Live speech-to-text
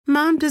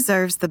Mom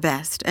deserves the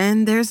best,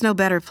 and there's no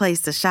better place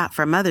to shop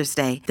for Mother's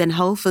Day than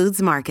Whole Foods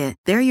Market.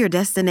 They're your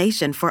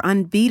destination for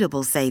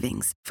unbeatable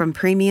savings, from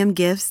premium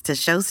gifts to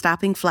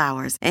show-stopping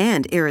flowers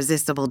and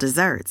irresistible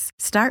desserts.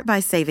 Start by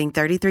saving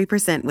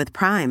 33% with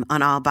Prime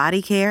on all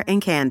body care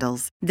and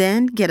candles.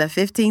 Then get a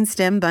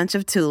 15-stem bunch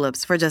of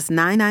tulips for just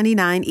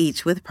 $9.99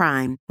 each with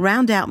Prime.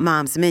 Round out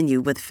Mom's menu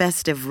with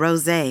festive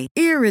rosé,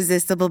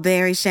 irresistible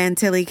berry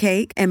chantilly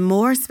cake, and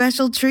more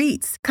special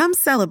treats. Come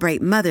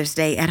celebrate Mother's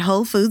Day at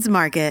Whole Foods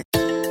Market.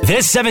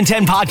 This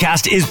 710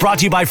 podcast is brought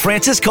to you by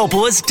Francis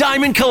Coppola's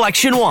Diamond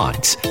Collection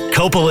Wines.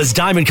 Coppola's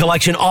Diamond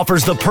Collection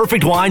offers the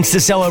perfect wines to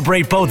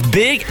celebrate both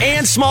big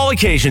and small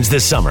occasions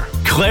this summer.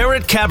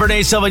 Claret Cabernet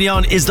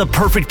Sauvignon is the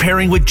perfect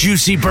pairing with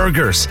juicy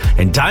burgers.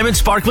 And Diamond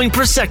Sparkling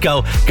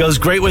Prosecco goes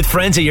great with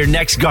friends at your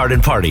next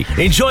garden party.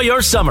 Enjoy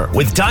your summer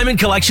with Diamond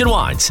Collection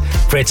Wines.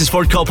 Francis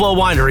Ford Coppola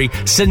Winery,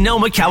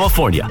 Sonoma,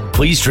 California.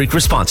 Please drink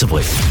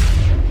responsibly.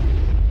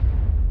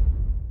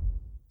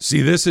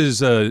 See, this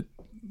is a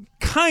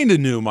kind of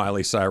new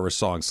Miley Cyrus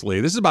song, Slee.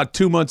 This is about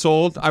 2 months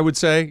old, I would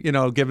say,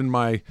 given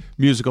my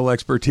musical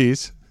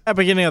expertise. At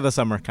beginning of the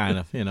summer, kind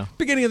of,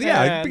 Beginning of the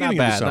not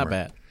bad, summer. Not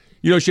bad.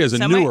 She has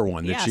a newer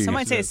one that she... some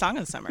might say a song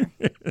of the summer.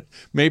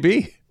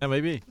 Maybe. Yeah,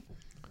 maybe.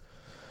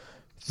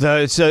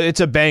 It's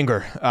a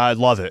banger. I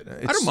love it.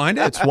 I don't mind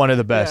it. It's one of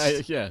the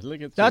best. Yeah,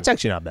 look at No, it's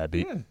actually not a bad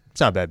beat. Yeah.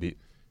 It's not a bad beat.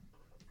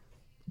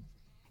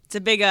 It's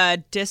a big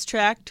diss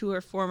track to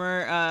her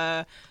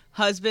former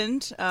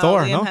husband,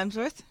 Thor, Liam no?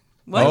 Hemsworth.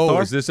 What? Oh,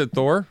 Thor? is this at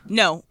Thor?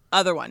 No,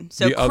 other one.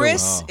 So The other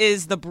Chris one.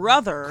 is the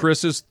brother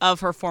of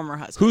her former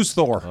husband. Who's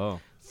Thor? Oh.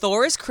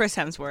 Thor is Chris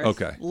Hemsworth.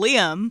 Okay.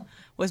 Liam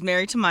was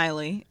married to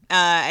Miley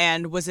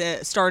and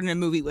starred in a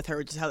movie with her,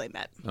 which is how they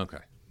met. Okay.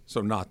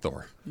 So not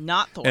Thor.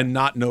 Not Thor. And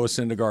not Noah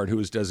Syndergaard, who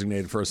was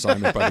designated for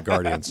assignment by the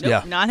Guardians. Nope,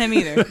 Yeah. not him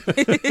either.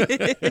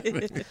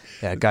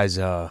 Yeah, guys.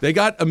 They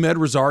got Ahmed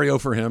Rosario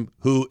for him,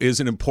 who is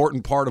an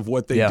important part of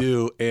what they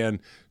do, and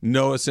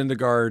Noah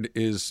Syndergaard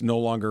is no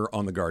longer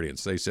on the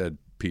Guardians. They said,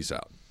 peace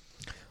out.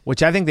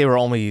 Which I think they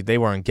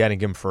weren't getting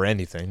him for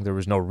anything. There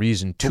was no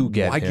reason to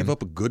get him. Why give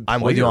up a good player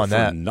I'm with you on for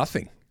that.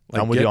 nothing?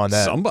 I'm with you on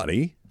that.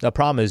 Somebody. The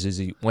problem is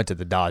he went to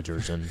the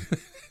Dodgers, and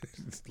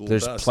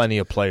there's dust. plenty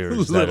of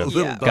players that have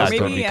Yeah, got or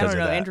them maybe, I because don't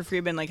know, of that. Andrew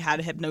Friedman had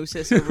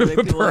hypnosis over the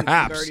people in the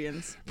Perhaps.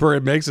 Guardians. For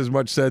it makes as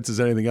much sense as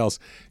anything else.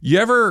 You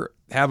ever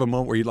have a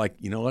moment where you're like,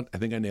 you know what? I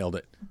think I nailed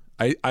it.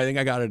 I think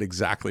I got it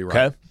exactly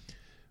right. Okay.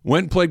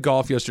 Went and played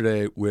golf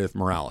yesterday with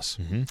Morales,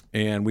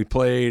 and we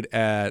played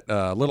at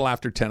a little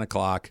after 10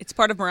 o'clock. It's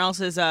part of Morales'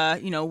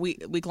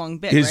 week-long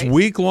bit, His right?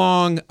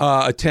 week-long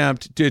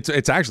attempt,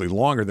 it's actually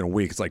longer than a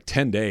week. It's like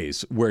 10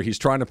 days, where he's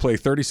trying to play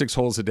 36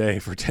 holes a day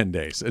for 10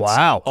 days. It's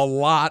Wow. a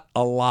lot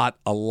of golf.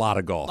 A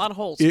lot of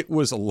holes. It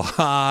was a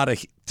lot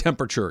of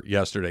temperature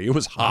yesterday. It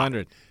was hot.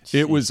 100.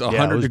 It was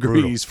 100 it was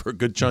degrees for a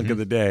good chunk of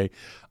the day.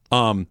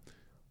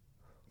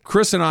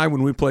 Chris and I,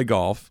 when we play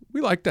golf,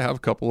 we like to have a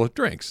couple of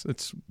drinks.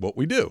 That's what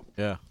we do.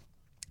 Yeah.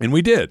 And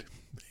we did.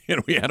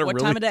 And we had a What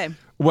really... time of day?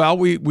 Well,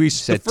 we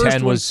Said the first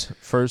 10 one- was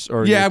first,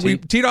 or yeah, you we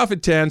teed? teed off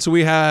at 10, so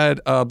we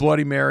had a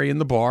Bloody Mary in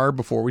the bar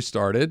before we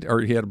started, or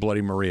he had a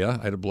Bloody Maria.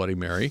 I had a Bloody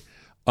Mary.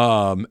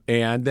 And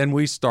then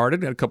we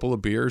started, had a couple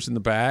of beers in the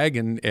bag,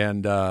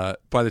 and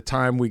by the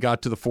time we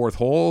got to the fourth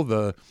hole,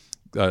 the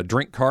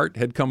drink cart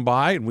had come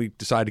by, and we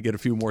decided to get a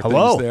few more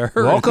Hello. things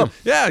there. Welcome.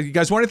 Yeah, you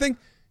guys want anything?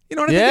 You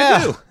know what Yeah,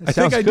 I think I do. I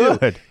sounds think I do.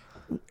 good.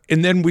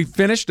 And then we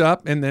finished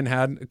up and then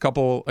had a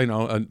couple, a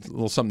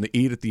little something to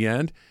eat at the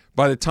end.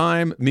 By the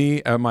time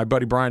me, my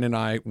buddy Brian, and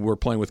I were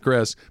playing with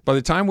Chris, by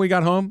the time we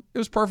got home, it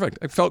was perfect.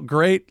 I felt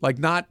great, like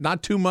not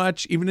too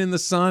much, even in the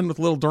sun with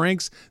little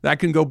drinks. That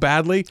can go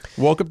badly.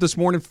 Woke up this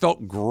morning,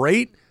 felt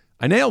great.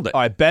 I nailed it.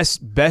 All right,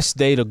 best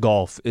day to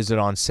golf. Is it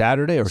on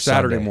Saturday or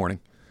Saturday Sunday? morning.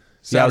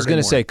 Yeah, I was Saturday going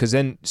to say, morning. because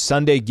then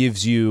Sunday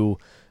gives you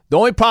the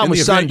only problem In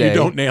with the event Sunday. you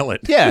don't nail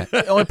it. Yeah,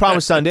 the only problem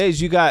with Sunday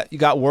is you got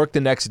work the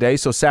next day,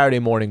 so Saturday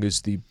morning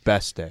is the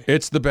best day.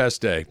 It's the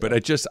best day, but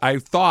I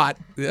thought,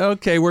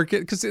 okay, we're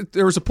getting, because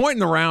there was a point in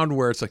the round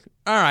where it's like,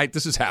 all right,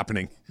 this is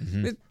happening.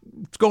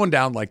 It's going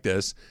down like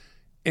this,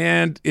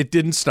 and it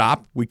didn't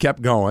stop. We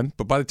kept going,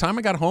 but by the time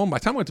I got home, by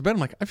the time I went to bed, I'm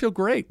like, I feel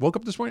great. Woke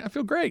up this morning, I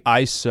feel great.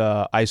 Ice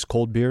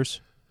cold beers.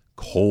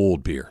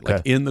 Cold beer,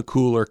 like Okay. in the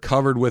cooler,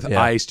 covered with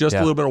Yeah, ice, just a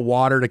yeah. little bit of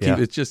water to keep.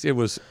 Yeah. It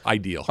was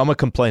ideal. I'm gonna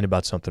complain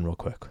about something real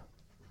quick.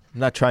 I'm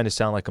not trying to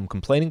sound like I'm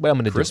complaining, but I'm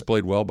gonna Chris do it.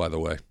 played well, by the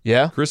way.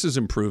 Yeah. Chris is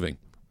improving,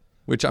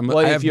 which I'm. Well,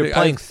 I if have, you're I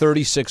playing have-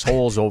 36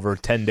 holes over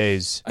 10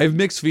 days, I have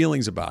mixed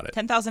feelings about it.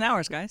 10,000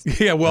 hours, guys.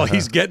 Yeah, well,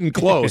 he's getting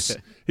close.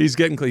 He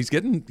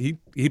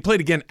played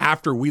again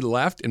after we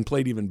left and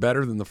played even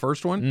better than the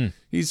first one.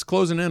 He's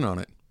closing in on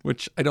it,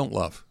 which I don't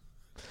love.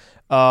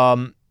 all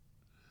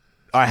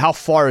right, how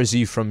far is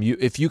he from you?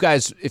 If you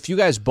guys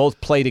both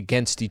played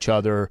against each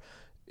other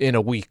in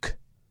a week,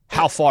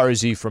 how far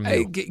is he from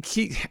you?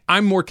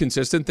 I'm more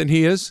consistent than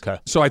he is, Okay.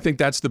 so I think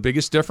that's the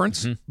biggest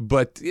difference.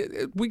 But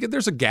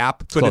there's a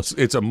gap, but close.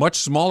 it's a much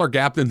smaller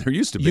gap than there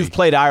used to be. You've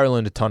played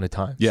Ireland a ton of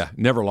times. Yeah,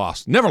 never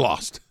lost.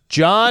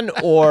 John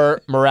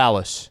or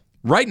Morales?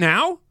 Right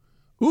now?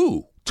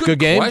 Ooh, It's a good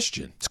game.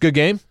 question. It's a good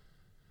game.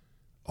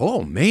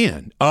 Oh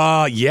man.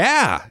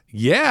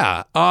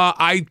 Yeah.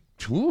 I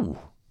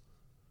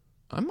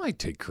might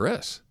take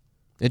Chris.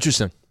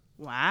 Interesting.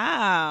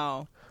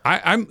 Wow.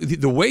 I'm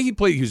the way he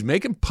played. He was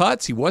making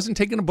putts. He wasn't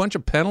taking a bunch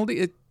of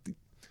penalties.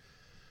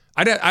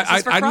 I'm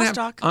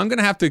going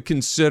to have to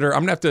consider.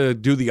 I'm going to have to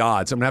do the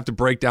odds. I'm going to have to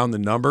break down the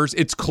numbers.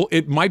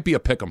 It might be a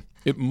pick'em.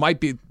 It might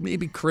be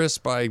maybe Chris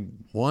by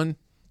 1.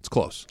 It's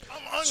close.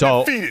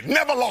 So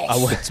never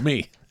lost. It's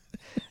me.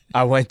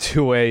 I went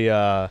to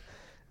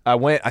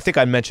I think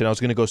I mentioned I was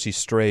going to go see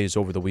Strays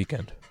over the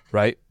weekend,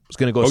 right? I was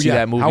going to go see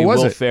that movie. How was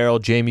Will it? Ferrell,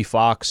 Jamie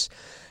Foxx.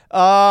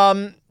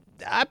 I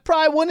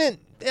probably wouldn't.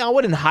 I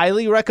wouldn't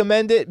highly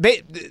recommend it.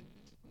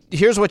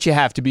 Here's what you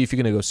have to be if you're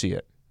going to go see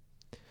it.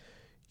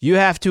 You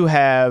have to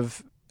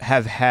have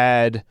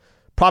had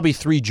probably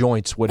 3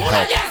 joints would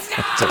help.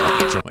 That's a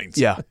lot of joints.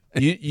 Yeah,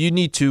 you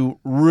need to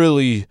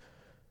really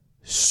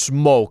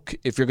smoke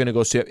if you're going to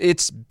go see it.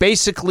 It's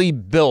basically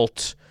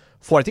built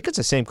for. I think it's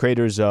the same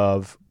creators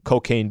of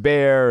Cocaine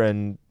Bear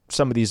and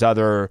some of these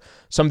other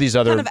Kind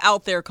of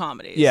out there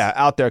comedies. Yeah,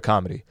 out there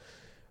comedy.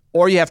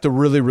 Or you have to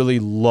really, really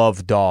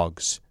love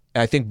dogs.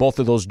 And I think both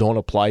of those don't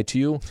apply to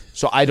you,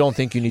 so I don't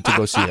think you need to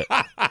go see it.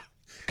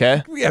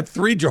 Okay? We had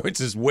 3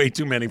 joints is way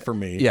too many for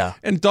me. Yeah.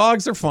 And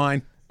dogs are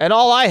fine. And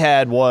all I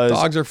had was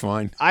Dogs are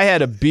fine. I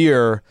had a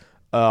beer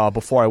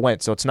before I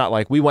went, so it's not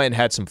like we went and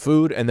had some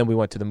food and then we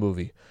went to the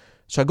movie.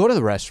 So I go to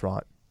the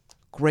restaurant.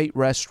 Great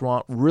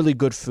restaurant, really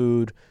good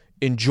food,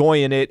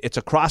 enjoying it. It's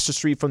across the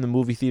street from the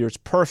movie theater. It's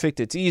perfect.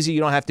 It's easy.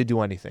 You don't have to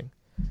do anything.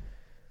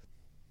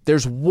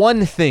 There's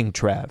one thing,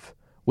 Trav,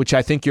 which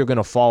I think you're going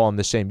to fall on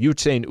the same. You were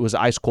saying it was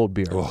ice cold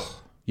beer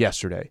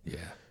yesterday. Yeah.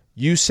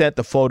 You sent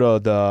the photo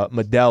of the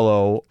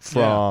Modelo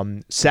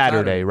from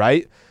Saturday,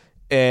 right?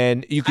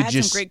 And you could I had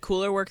just some great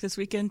cooler work this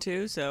weekend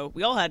too, so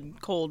we all had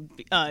cold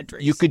drinks.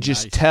 you could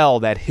just tell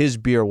that his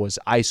beer was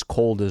ice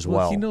cold as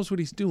well. He knows what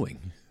he's doing.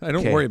 I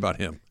don't Okay. worry about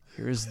him.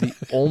 Here's the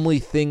only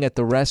thing at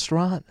the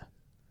restaurant.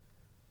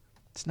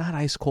 It's not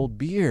ice cold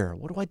beer.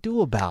 What do I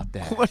do about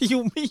that? What do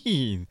you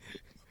mean?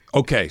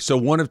 Okay, so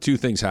one of 2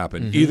 things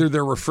happen. Either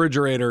their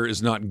refrigerator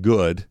is not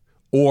good,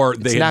 or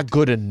It's not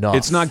good enough.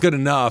 It's not good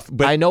enough.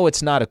 But I know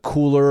it's not a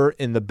cooler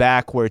in the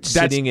back where it's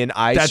That's- sitting in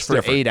ice that's for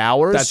different. 8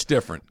 hours. That's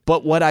different.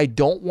 But what I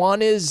don't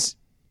want is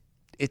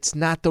it's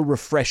not the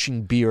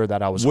refreshing beer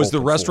that I was Was the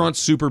hoping for. restaurant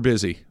super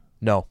busy?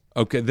 No.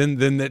 Okay, then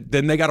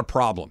they got a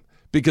problem.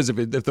 Because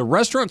if the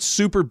restaurant's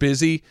super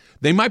busy,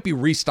 they might be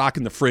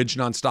restocking the fridge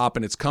nonstop,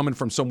 and it's coming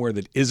from somewhere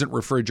that isn't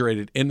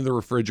refrigerated into the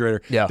refrigerator.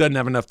 Yeah. Doesn't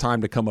have enough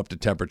time to come up to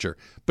temperature.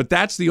 But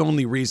that's the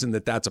only reason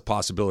that's a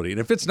possibility. And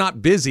if it's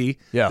not busy,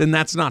 then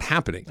that's not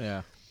happening.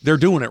 Yeah. They're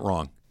doing it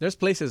wrong. There's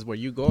places where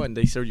you go and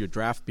they serve you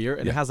draft beer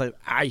and it has like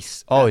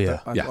ice. Oh, at yeah.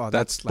 the- Yeah,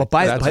 that's like,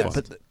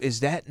 But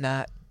is that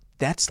not?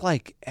 That's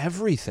like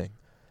everything.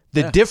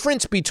 The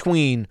difference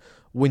between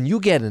when you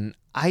get an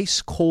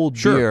ice cold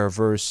beer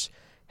versus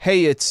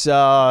hey, it's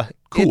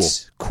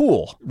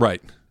cool.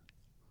 Right.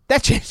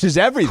 That changes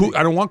everything. Cool.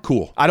 I don't want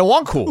cool. I don't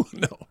want cool.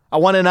 No. I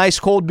want an ice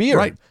cold beer.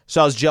 Right.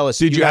 So I was jealous.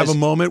 Did you have guys- a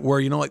moment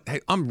where, like, hey,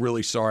 I'm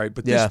really sorry,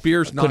 but Yeah, this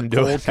beer's I not couldn't do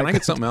cold. it. Can I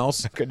get something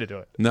else? Couldn't do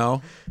it.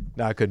 No?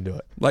 No, I couldn't do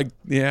it. Like,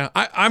 yeah,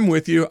 I'm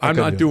with you. I'm couldn't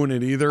not do doing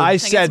it either. I Can I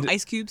get said some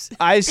ice cubes.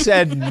 I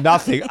said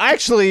nothing.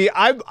 Actually,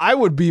 I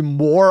would be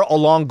more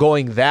along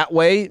going that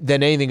way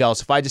than anything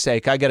else. If I just say,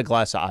 "Can I get a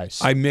glass of ice?"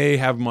 I may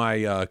have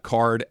my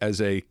card as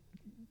a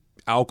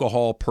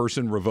alcohol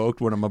person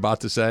revoked when I'm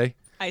about to say.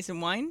 Ice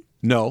and wine.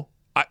 No.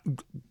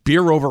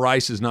 Beer over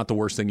ice is not the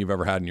worst thing you've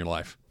ever had in your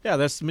life. Yeah,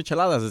 there's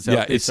micheladas that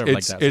Yeah, they it's serve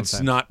like that it's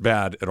sometimes. not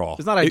bad at all.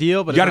 It's not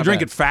ideal, but you got to it's not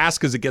drink bad. it fast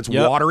because it gets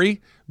Yep. watery.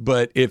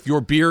 But if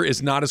your beer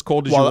is not as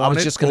cold as well, you I want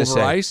was it just going to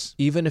over say, ice,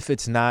 even if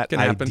it's not Can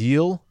happen.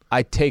 ideal,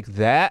 I take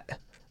that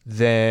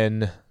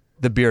than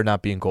the beer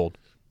not being cold.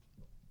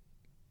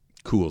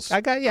 cools.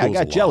 I got Cools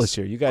a jealous loss.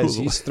 here. You guys,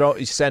 Cools a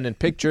he's sending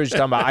pictures, he's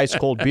talking about ice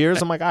cold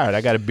beers. I'm like, all right,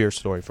 I got a beer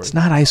story for you. It's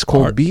not ice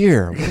cold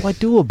beer. What do I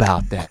do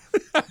about that?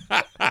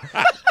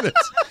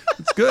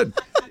 It's good.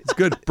 It's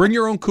good. Bring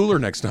your own cooler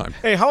next time.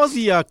 Hey, how was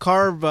the no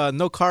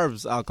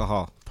carbs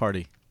alcohol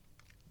party?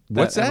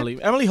 What's that?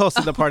 Emily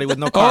hosted the party with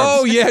no carbs.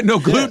 Oh yeah, no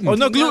gluten. Oh,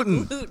 no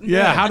gluten.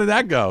 Yeah, how did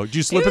that go? Did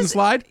you slip and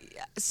slide?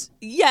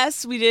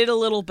 Yes, we did a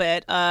little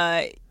bit.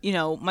 My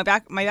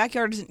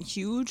backyard isn't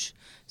huge,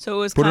 so it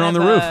was Put it kind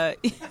on of,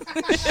 the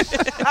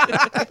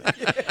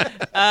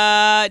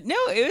no,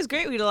 it was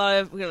great. We had a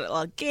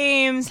lot of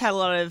games, had a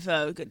lot of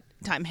good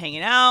time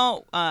hanging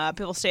out.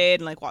 People stayed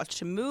and like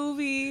watched a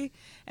movie.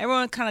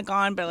 Everyone kind of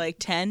gone by like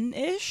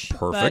 10-ish. But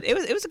Perfect.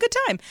 it was a good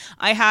time.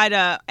 I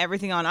had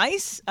everything on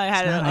ice. I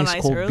had it on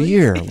ice cold early.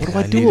 beer. What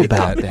do I do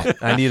about that?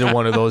 I needed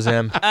one of those,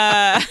 Em.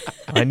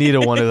 I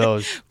needed one of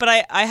those.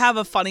 But I have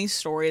a funny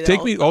story.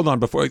 Hold on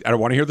before I don't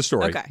want to hear the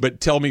story. Okay. But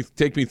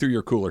take me through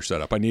your cooler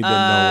setup. I need to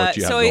know what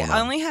you have so going I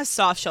on. only have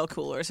soft shell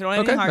coolers. I don't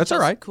have Okay, any hard that's shell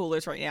all right.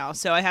 coolers right now.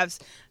 So I have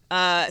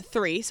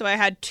 3. So I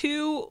had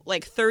 2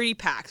 like 30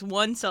 packs,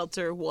 1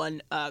 seltzer,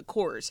 1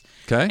 Coors.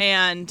 Okay.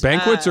 And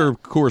Banquets or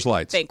Coors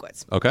Lights?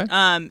 Banquets. Okay.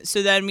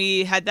 So then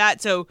we had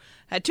that. So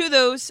I had 2 of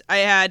those. I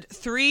had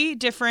 3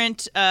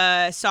 different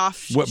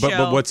soft But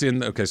shell. what's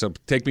in? Okay, so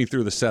take me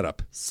through the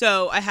setup.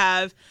 So I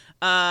have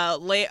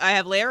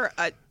layer.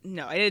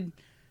 No, I did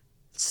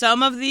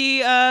some of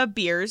the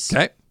beers.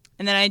 Okay.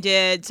 And then I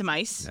did some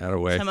ice.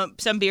 Atta-way.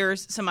 Some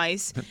beers, some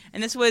ice.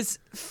 And this was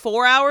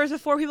 4 hours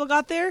before people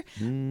got there.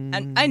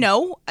 And I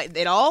know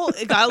it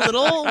got a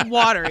little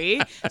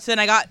watery. So then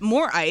I got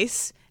more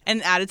ice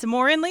and added some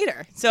more in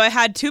later. So I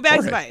had 2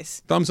 bags of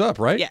ice. Thumbs up,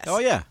 right? Yes. Oh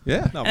yeah.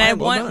 Yeah. No, And I had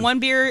well done. one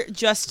beer,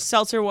 just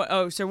seltzer.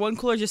 One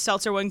cooler, just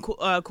seltzer. One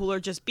cooler,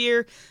 just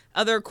beer.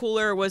 Other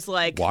cooler was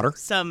like Water?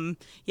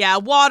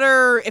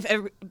 Water. If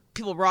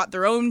people brought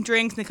their own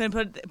drinks, and they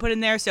couldn't put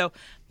in there. So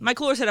my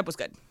cooler setup was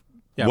good.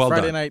 Yeah, Well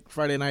Friday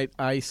done. night,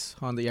 ice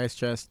on the ice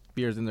chest,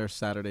 beers in there.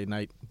 Saturday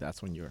night,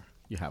 that's when you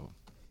have them.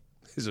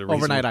 There's a reason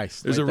Overnight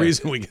ice, There's right a there.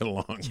 reason we get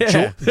along.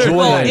 Yeah. Julian,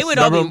 Well, it would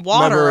all be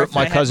water Remember if I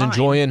my had cousin mine.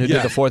 Julian who Yeah.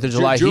 did the 4th of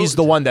July? Ju- He's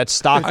the one that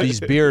stocked these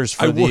beers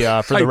for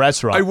the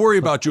restaurant. I worry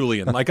about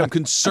Julian. Like, I'm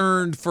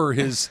concerned for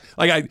his.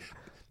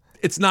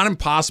 It's not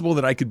impossible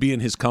that I could be in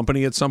his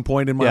company at some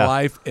point in my Yeah.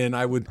 life, and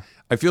I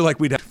feel like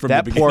we'd have from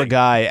That the poor beginning.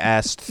 guy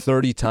asked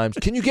 30 times,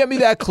 "Can you get me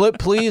that clip,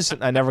 please?"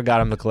 And I never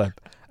got him the clip.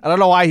 I don't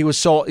know why he was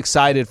so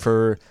excited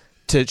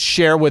to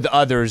share with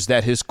others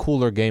that his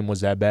cooler game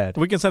was that bad.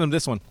 We can send them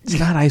this one. It's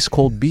not ice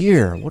cold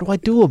beer. What do I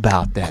do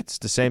about that? It's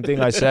the same thing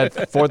I said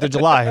 4th of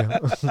July.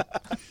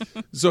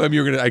 So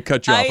I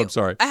cut you off. I'm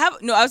sorry. I was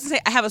gonna say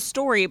I have a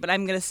story, but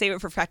I'm gonna save it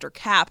for Factor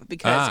Cap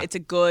because it's a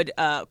good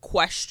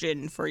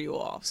question for you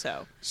all.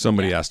 So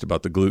Somebody asked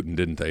about the gluten,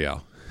 didn't they,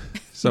 Al?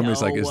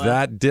 Somebody's like, No. "Is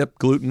that dip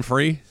gluten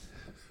free?"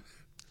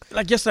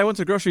 Like yesterday, I went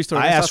to the grocery store.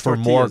 I and saw asked for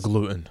more tortillas.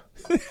 gluten.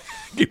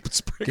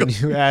 Sprinkle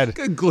Can you add?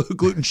 a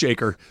gluten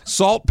shaker,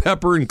 salt,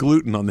 pepper, and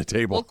gluten on the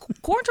table.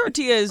 corn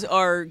tortillas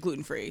are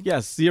gluten free.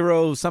 Yes,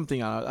 0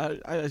 something.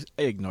 I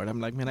ignored. I'm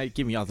like, man,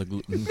 give me all the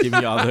gluten. Give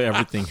me all the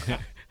everything.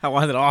 I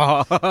want it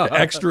all.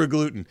 Extra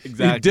gluten.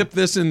 Exactly. You dip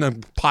this in a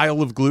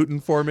pile of gluten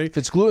for me. If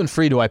it's gluten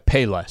free, do I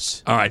pay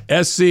less? All right,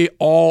 SC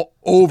all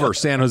over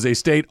San Jose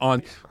State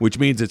which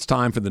means it's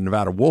time for the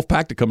Nevada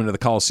Wolfpack to come into the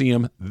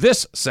Coliseum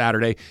this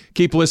Saturday.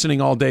 Keep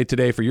listening all day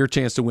today for your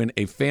chance to win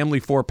a family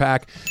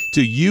 4-pack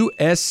to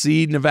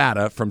USC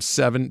Nevada from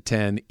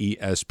 710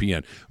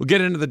 ESPN. We'll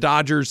get into the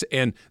Dodgers,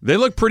 and they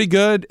look pretty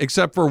good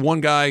except for one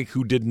guy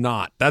who did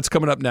not. That's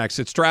coming up next.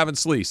 It's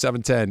Travis Lee,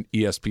 710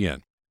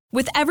 ESPN.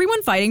 With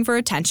everyone fighting for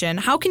attention,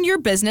 how can your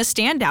business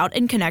stand out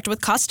and connect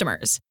with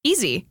customers?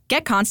 Easy.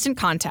 Get Constant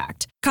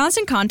Contact.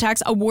 Constant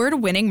Contact's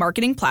award-winning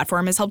marketing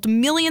platform has helped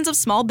millions of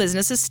small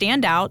businesses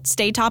stand out,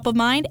 stay top of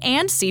mind,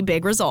 and see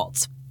big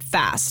results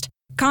fast.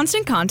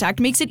 Constant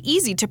Contact makes it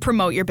easy to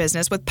promote your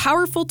business with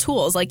powerful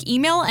tools like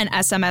email and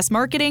SMS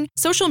marketing,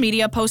 social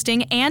media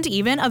posting, and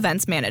even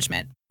events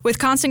management. With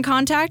Constant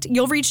Contact,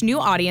 you'll reach new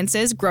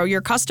audiences, grow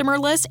your customer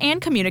list, and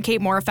communicate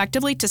more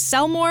effectively to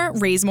sell more,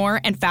 raise more,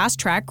 and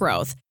fast-track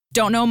growth.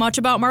 Don't know much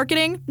about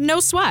marketing? No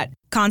sweat.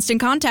 Constant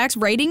Contact's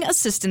writing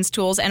assistance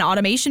tools and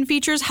automation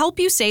features help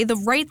you say the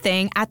right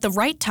thing at the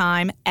right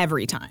time,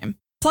 every time.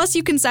 Plus,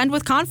 you can send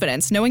with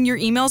confidence, knowing your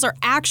emails are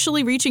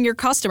actually reaching your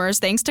customers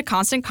thanks to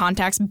Constant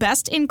Contact's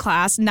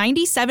best-in-class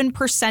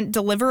 97%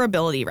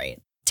 deliverability rate.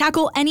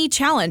 Tackle any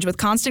challenge with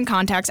Constant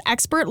Contact's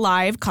expert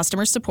live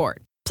customer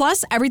support.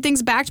 Plus,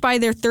 everything's backed by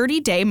their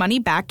 30-day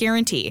money-back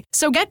guarantee.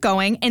 So get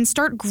going and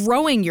start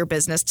growing your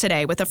business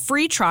today with a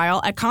free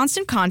trial at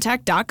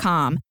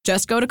ConstantContact.com.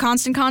 Just go to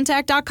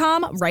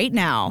ConstantContact.com right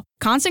now.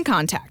 Constant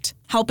Contact,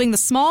 helping the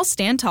small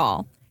stand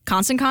tall.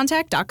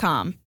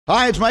 ConstantContact.com.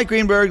 Hi, it's Mike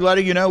Greenberg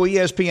letting you know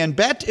ESPN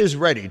Bet is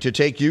ready to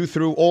take you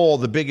through all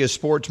the biggest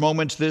sports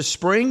moments this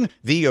spring.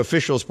 The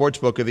official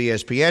sportsbook of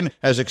ESPN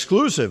has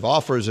exclusive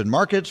offers and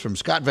markets from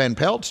Scott Van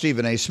Pelt,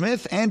 Stephen A.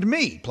 Smith, and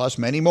me, plus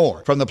many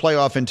more. From the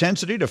playoff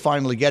intensity to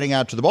finally getting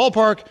out to the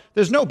ballpark,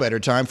 there's no better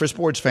time for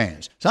sports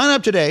fans. Sign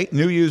up today.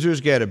 New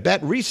users get a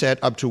bet reset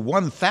up to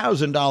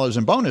 $1,000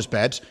 in bonus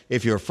bets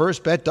if your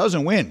first bet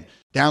doesn't win.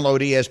 Download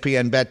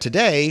ESPN Bet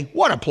today.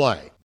 What a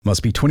play.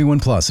 Must be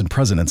 21 plus and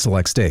present in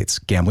select states.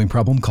 Gambling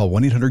problem? Call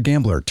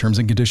 1-800-GAMBLER. Terms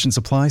and conditions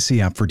apply.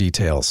 See app for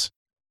details.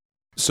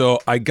 So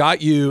I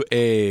got you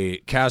a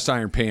cast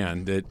iron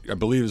pan that I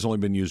believe has only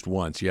been used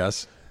once,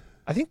 yes?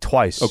 I think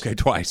twice. Okay,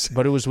 twice.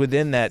 But it was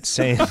within that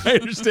same I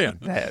understand.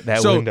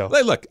 that so, window.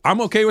 Hey, look,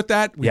 I'm okay with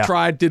that. We Yeah.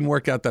 tried, didn't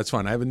work out. That's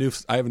fine. I have a new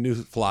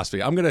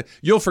philosophy.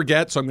 You'll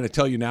forget, so I'm gonna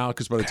tell you now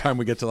because by the time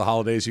we get to the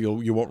holidays,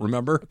 you won't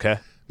remember. Okay.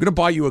 I'm going to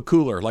buy you a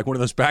cooler, like one of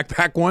those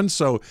backpack ones,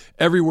 so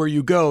everywhere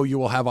you go, you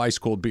will have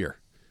ice-cold beer.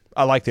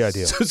 I like the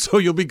idea. So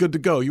you'll be good to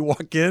go. You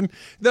walk in.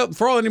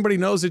 For all anybody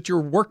knows, it's your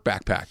work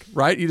backpack,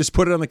 right? You just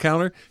put it on the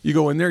counter. You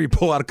go in there. You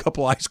pull out a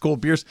couple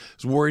ice-cold beers. I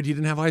was worried you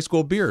didn't have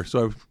ice-cold beer,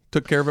 so I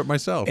took care of it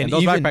myself. And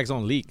those even- backpacks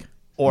don't leak.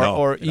 Or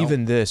No,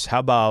 even this. How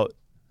about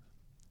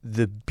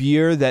the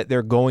beer that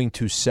they're going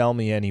to sell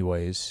me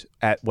anyways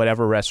at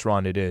whatever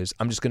restaurant it is,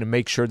 I'm just going to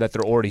make sure that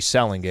they're already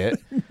selling it.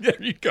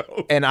 There you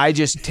go. And I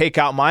just take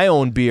out my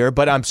own beer,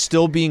 but I'm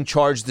still being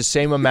charged the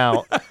same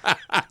amount.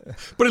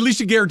 But at least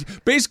you guarantee.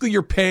 Basically,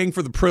 you're paying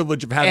for the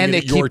privilege of having And it they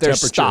at your keep their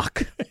temperature.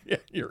 stock. Yeah,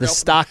 you're The helping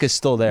stock is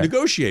still there.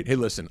 negotiate. Hey,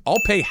 listen,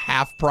 I'll pay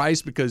half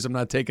price because I'm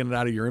not taking it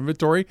out of your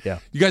inventory. Yeah.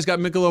 You guys got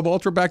Michelob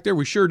Ultra back there?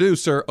 We sure do,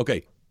 sir.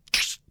 Okay.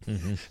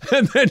 And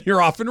then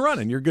you're off and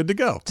running. You're good to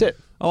go. That's it.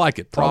 I like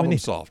it. all we Problem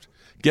need. solved.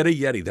 Get a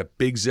Yeti, that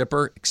big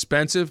zipper,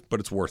 expensive, but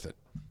it's worth it.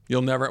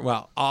 You'll never,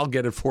 I'll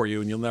get it for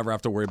you, and you'll never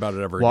have to worry about it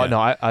ever Well, again.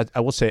 no, I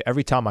will say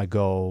every time I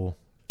go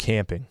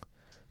camping,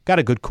 got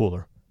a good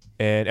cooler,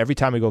 and every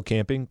time I go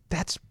camping,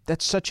 that's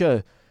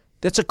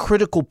a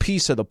critical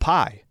piece of the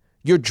pie.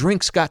 Your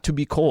drinks got to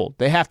be cold.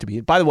 They have to be.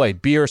 By the way,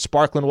 beer,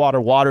 sparkling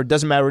water,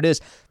 doesn't matter what it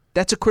is.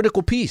 That's a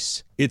critical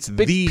piece. It's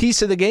Big the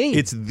piece of the game.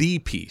 It's the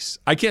piece.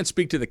 I can't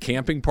speak to the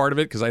camping part of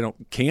it because I don't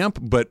camp,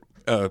 but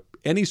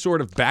any sort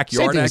of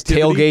backyard Same thing as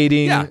activity,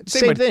 tailgating, yeah,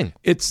 same thing.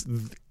 It's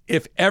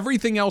if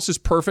everything else is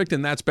perfect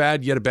and that's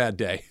bad, you had a bad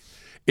day.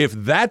 If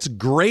that's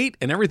great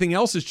and everything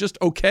else is just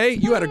okay,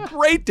 you had a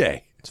great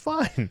day. It's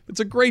fine. It's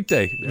a great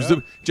day. Did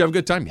you have a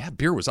good time? Yeah,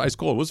 beer was ice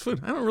cold. It was food.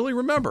 I don't really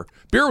remember.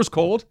 Beer was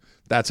cold.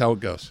 That's how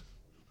it goes.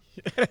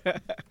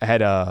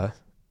 I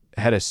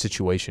had a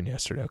situation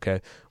yesterday.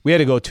 Okay, we had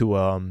to go to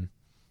a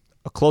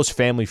close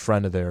family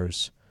friend of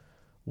theirs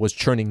was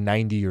turning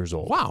 90 years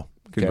old. Wow.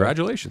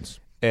 Congratulations.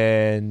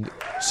 And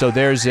so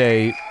there was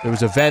an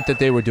event that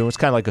they were doing. It's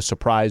kind of like a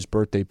surprise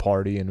birthday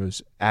party, and it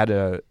was at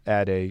a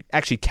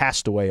actually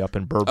Castaway up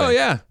in Burbank. Oh,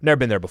 yeah. Never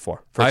been there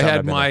before. First I time had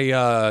I've been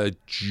there. my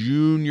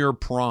junior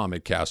prom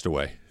at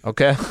Castaway.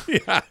 Okay.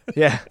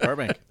 Yeah.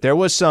 Burbank. There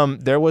was some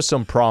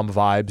prom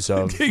vibes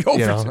of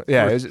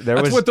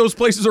That's what those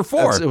places are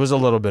for. It was a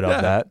little bit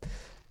of that.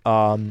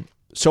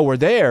 So we're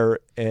there,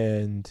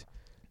 and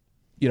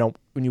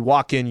when you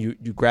walk in, you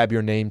grab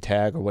your name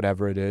tag or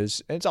whatever it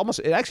is. And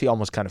it actually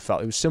almost kind of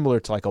felt, it was similar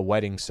to like a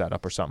wedding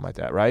setup or something like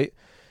that, right?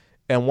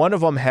 And one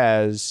of them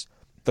has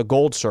the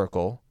gold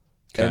circle,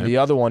 and the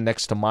other one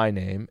next to my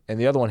name, and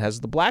the other one has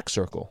the black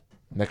circle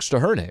next to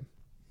her name.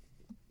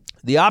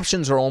 The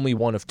options are only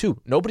one of two.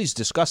 Nobody's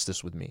discussed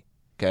this with me,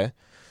 okay?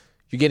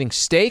 You're getting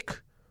steak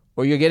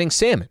or you're getting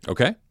salmon,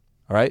 Okay.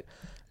 all right?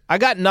 I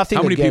got nothing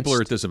How many against, people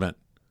are at this event?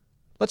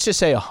 let's just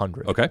say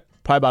 100. Okay.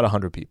 Probably about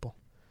 100 people.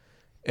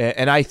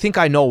 And I think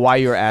I know why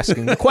you're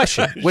asking the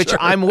question, which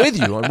I'm with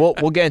you, and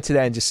we'll get into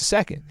that in just a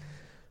second.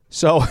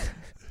 So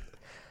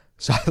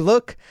I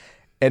look,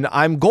 and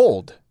I'm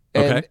gold.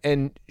 Okay.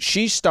 And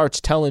she starts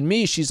telling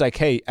me, she's like,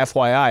 hey,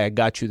 FYI, I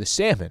got you the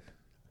salmon.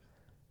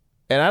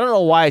 And I don't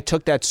know why I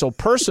took that so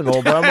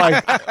personal, but I'm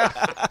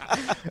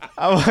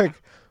like,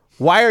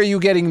 why are you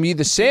getting me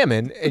the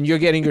salmon and you're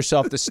getting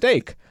yourself the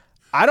steak?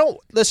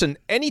 Listen,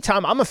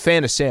 anytime, I'm a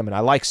fan of salmon.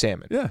 I like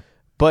salmon. Yeah.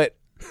 But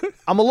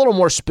I'm a little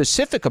more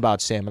specific about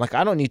salmon. Like,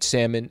 I don't need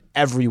salmon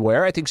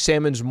everywhere. I think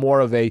salmon's more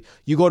of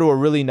you go to a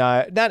really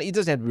nice, it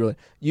doesn't have to be really,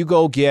 you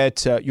go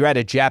get, you're at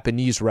a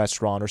Japanese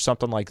restaurant or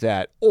something like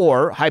that.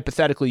 Or,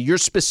 hypothetically, you're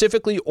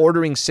specifically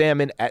ordering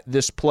salmon at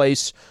this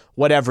place,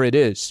 whatever it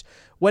is.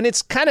 When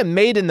it's kind of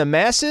made in the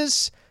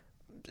masses,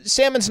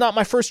 salmon's not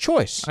my first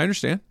choice. I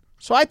understand.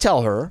 So I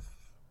tell her,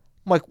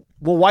 I'm like,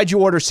 well, why'd you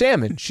order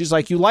salmon? She's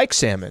like, you like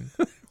salmon.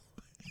 I'm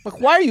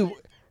like, why are you...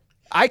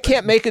 I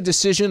can't make a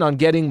decision on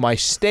getting my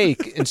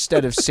steak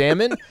instead of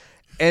salmon.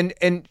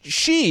 And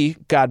she,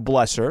 God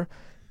bless her,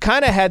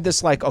 kind of had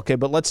this like, okay,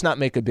 but let's not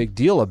make a big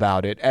deal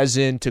about it, as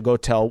in to go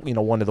tell,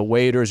 one of the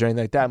waiters or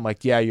anything like that. I'm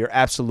like, yeah, you're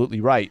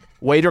absolutely right.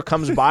 Waiter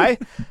comes by.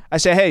 I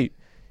say, hey,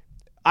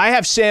 I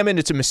have salmon.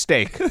 It's a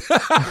mistake.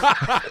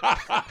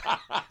 I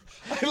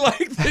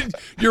like that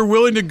you're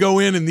willing to go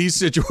in these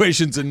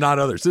situations and not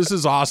others. This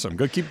is awesome.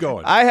 Go keep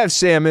going. I have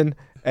salmon,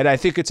 and I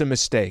think it's a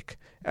mistake.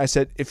 I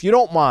said, if you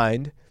don't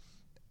mind,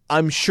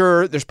 I'm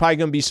sure there's probably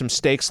going to be some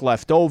steaks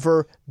left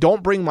over.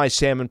 Don't bring my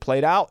salmon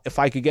plate out if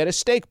I could get a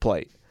steak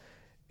plate.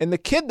 And the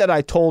kid that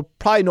I told,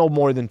 probably no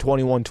more than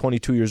 21,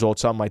 22 years old,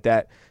 something like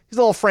that, he's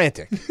a little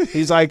frantic.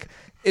 He's like,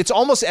 it's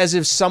almost as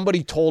if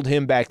somebody told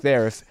him back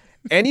there, if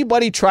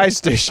anybody tries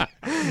to...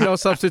 No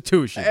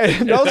substitution.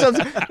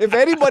 If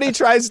anybody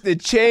tries to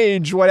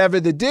change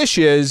whatever the dish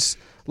is,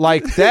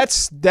 like,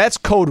 that's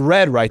code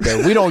red right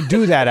there. We don't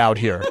do that out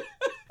here.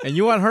 And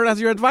you want her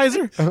as your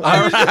advisor?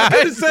 I was just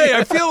going to say,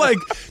 I feel like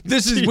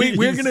this is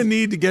we're going to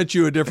need to get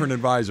you a different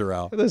advisor,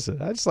 Al.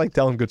 Listen, I just like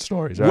telling good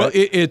stories. Well, right?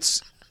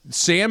 it's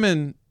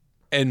salmon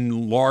and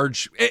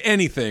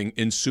anything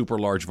in super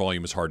large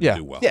volume is hard to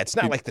do well. Yeah, it's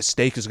not like the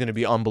steak is going to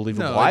be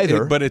unbelievable No,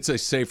 either. but it's a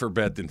safer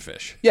bet than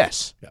fish.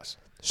 Yes. Yes.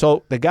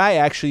 So the guy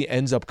actually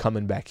ends up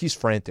coming back. He's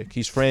frantic.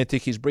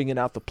 He's bringing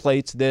out the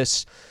plates,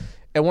 this.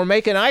 And we're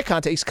making eye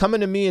contact. He's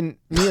coming to me and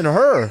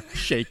her.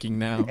 Shaking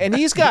now. And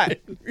he's got,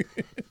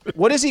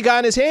 what has he got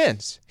in his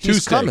hands?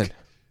 He's steak. coming.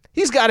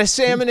 He's got a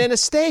salmon and a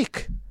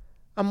steak.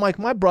 I'm like,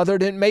 my brother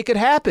didn't make it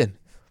happen.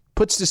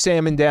 Puts the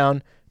salmon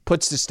down,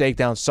 puts the steak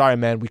down. Sorry,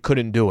 man, we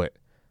couldn't do it.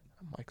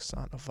 I'm like,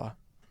 son of a...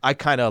 I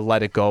kind of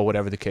let it go,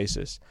 whatever the case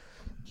is.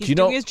 He's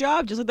doing his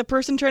job, just like the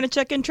person trying to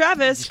check in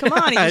Travis. Come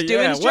on, he's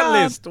doing his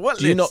job.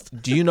 What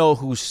list? Do you know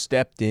who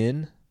stepped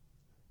in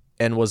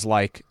and was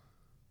like,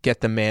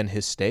 get the man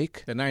his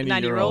steak? The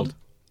 90-year-old?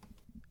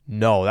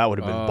 No, that would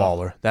have been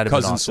baller. That'd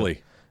have been awesome.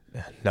 Slee.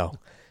 No.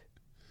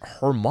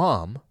 Her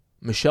mom,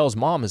 Michelle's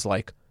mom, is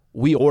like,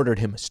 we ordered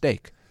him a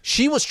steak.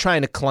 She was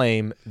trying to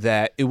claim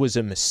that it was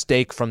a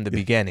mistake from the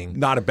beginning.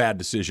 Not a bad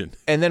decision.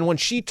 And then when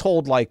she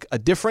told like a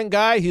different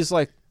guy, he's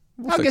like,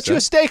 I'll get you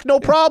a steak, no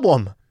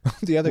problem.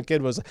 The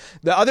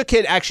other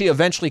kid actually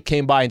eventually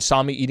came by and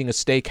saw me eating a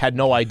steak, had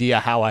no idea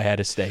how I had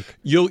a steak.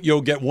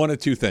 You'll get one of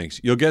two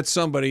things. You'll get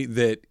somebody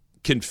that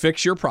can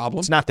fix your problem.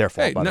 It's not their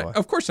fault, by the way.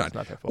 Of course not. It's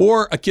not their fault.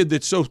 Or a kid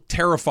that's so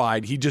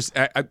terrified, he just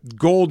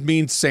gold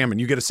means salmon.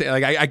 You got to say,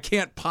 like, I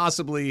can't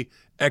possibly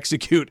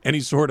execute any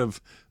sort of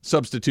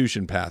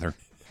substitution pattern.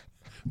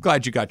 I'm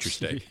glad you got your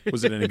steak.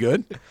 Was it any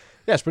good?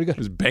 Yeah, it's pretty good. It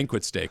was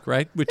banquet steak,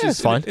 right? Which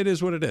is fine. It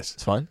is what it is.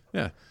 It's fine.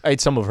 Yeah. I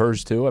ate some of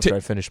hers, too, after I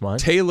finished mine.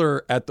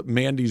 Taylor at the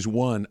Mandy's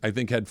one, I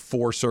think, had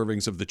 4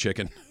 servings of the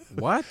chicken.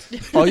 What?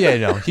 Oh, yeah,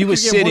 no. He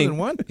was sitting.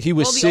 He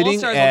was sitting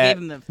the All-Stars at. gave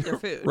him their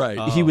food. Right.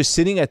 Oh. He was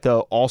sitting at the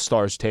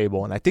All-Stars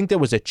table, and I think there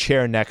was a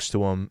chair next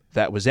to him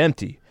that was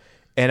empty.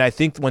 And I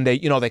think when they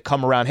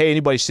come around, hey,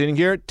 anybody sitting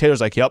here? Taylor's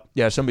like, yep,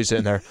 yeah, somebody's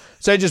sitting there.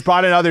 So they just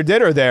brought another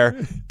dinner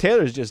there.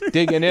 Taylor's just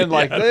digging in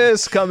like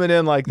this, coming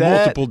in like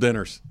that. Multiple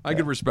dinners. I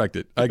could respect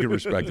it. All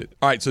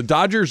right, so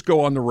Dodgers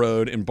go on the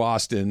road in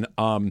Boston.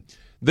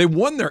 They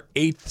won their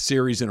 8th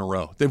series in a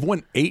row. They've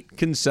won 8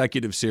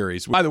 consecutive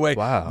series. By the way,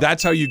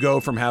 That's how you go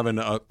from having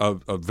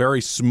a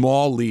very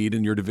small lead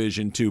in your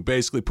division to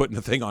basically putting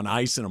the thing on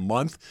ice in a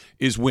month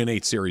is win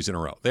 8 series in a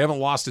row. They haven't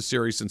lost a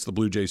series since the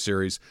Blue Jays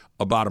series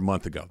about a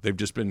month ago. They've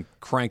just been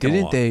cranking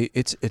along.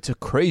 It's a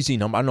crazy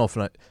number. I don't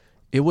know if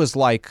it was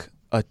like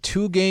a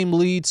 2-game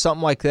lead,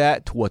 something like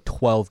that, to a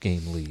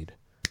 12-game lead.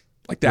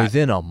 Like that.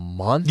 Within a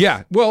month?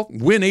 Yeah. Well,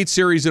 win 8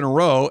 series in a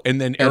row, and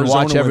then Arizona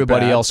watch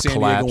everybody went bad. else San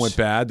collapse. Diego went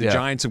bad. The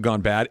Giants have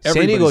gone bad.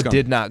 San Diego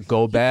did not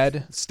go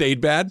bad. Stayed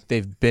bad?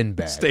 They've been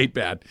bad. Stayed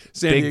bad.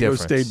 San Big Diego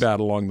difference. stayed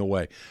bad along the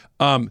way.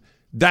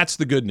 That's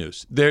the good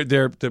news.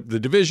 The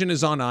division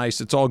is on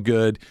ice. It's all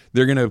good.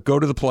 They're going to go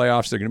to the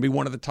playoffs. They're going to be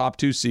one of the top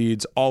 2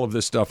 seeds. All of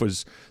this stuff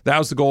that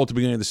was the goal at the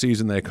beginning of the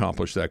season. They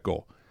accomplished that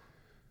goal.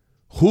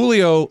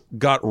 Julio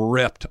got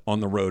ripped on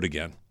the road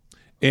again.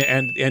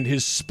 And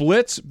his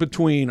splits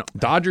between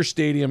Dodger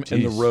Stadium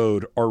and the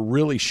road are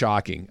really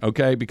shocking,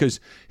 okay? Because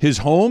his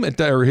home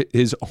ERA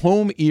is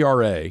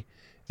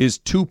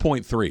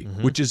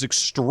 2.3, which is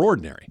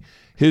extraordinary.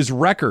 His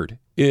record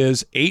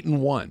is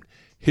 8-1.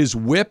 His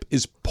WHIP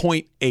is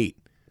 0.8.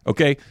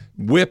 Okay,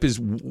 WHIP is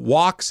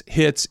walks,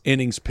 hits,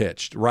 innings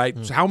pitched, right?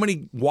 So how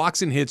many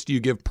walks and hits do you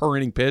give per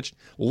inning pitched?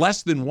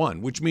 Less than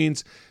 1, which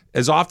means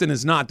as often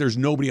as not, there's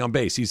nobody on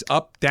base. He's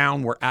up,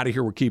 down, we're out of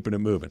here, we're keeping it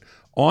moving.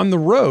 On the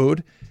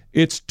road,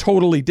 it's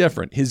totally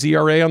different. His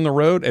ERA on the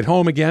road, at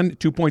home again,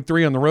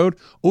 2.3 on the road,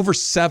 over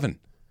 7.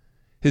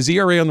 His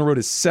ERA on the road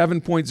is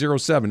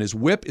 7.07. His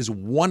WHIP is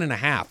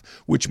 1.5,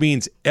 which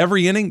means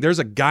every inning, there's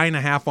a guy and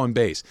a half on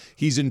base.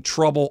 He's in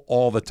trouble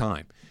all the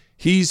time.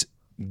 He's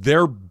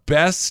their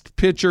best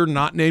pitcher,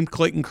 not named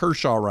Clayton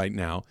Kershaw right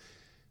now.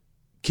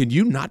 Can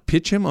you not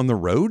pitch him on the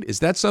road? Is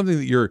that something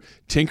that you're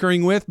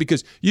tinkering with?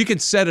 Because you can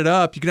set it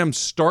up. You can have him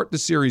start the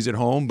series at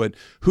home, but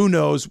who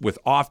knows with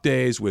off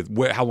days, with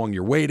how long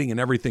you're waiting and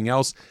everything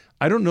else.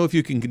 I don't know if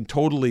you can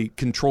totally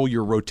control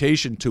your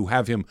rotation to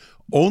have him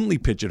only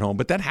pitch at home,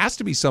 but that has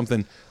to be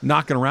something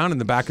knocking around in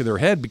the back of their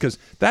head because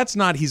that's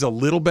not he's a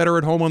little better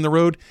at home on the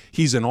road.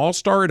 He's an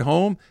all-star at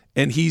home,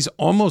 and he's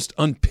almost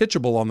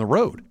unpitchable on the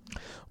road.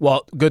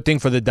 Well, good thing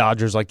for the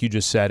Dodgers, like you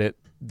just said it.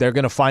 They're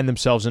going to find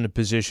themselves in a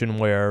position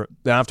where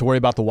they don't have to worry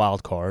about the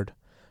wild card.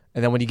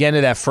 And then when you get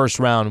into that first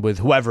round with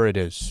whoever it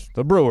is,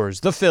 the Brewers,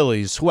 the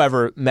Phillies,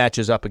 whoever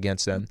matches up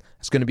against them,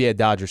 it's going to be at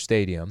Dodger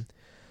Stadium.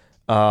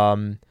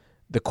 The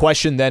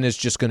question then is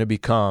just going to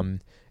become,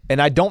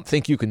 and I don't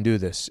think you can do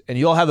this, and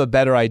you'll have a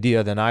better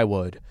idea than I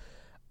would.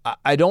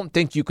 I don't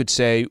think you could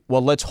say,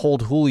 well, let's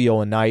hold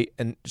Julio a night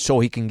and so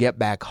he can get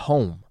back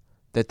home.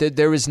 That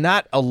there is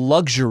not a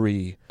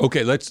luxury.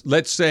 Okay,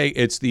 let's say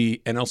it's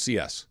the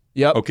NLCS.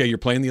 Yep. Okay, you're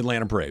playing the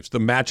Atlanta Braves, the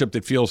matchup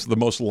that feels the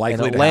most likely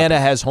and to Atlanta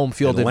happen. has home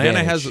field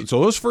advantage.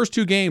 So those first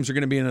 2 games are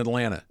going to be in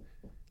Atlanta.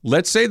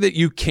 Let's say that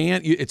you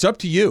can't. It's up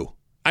to you.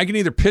 I can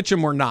either pitch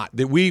him or not.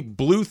 That we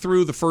blew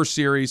through the first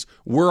series.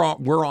 We're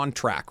on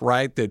track,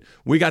 right? That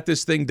we got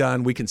this thing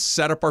done. We can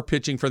set up our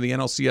pitching for the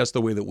NLCS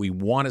the way that we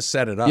want to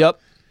set it up.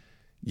 Yep.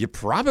 You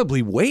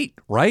probably wait,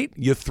 right?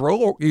 You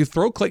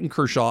throw Clayton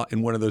Kershaw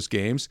in one of those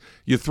games.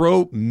 You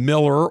throw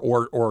Miller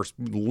or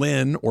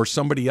Lynn or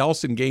somebody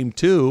else in game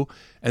 2,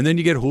 and then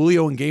you get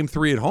Julio in game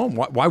 3 at home.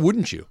 Why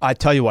wouldn't you? I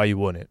tell you why you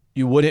wouldn't.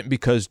 You wouldn't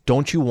because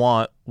don't you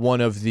want one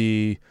of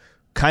the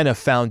kind of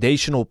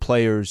foundational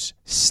players,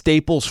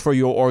 staples for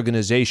your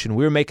organization?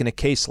 We were making a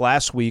case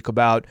last week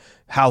about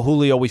how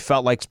Julio we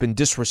felt like has been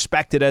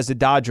disrespected as a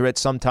Dodger at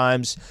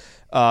sometimes.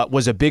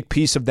 was a big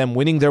piece of them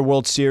winning their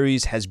World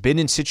Series, has been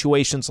in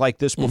situations like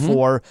this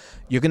before.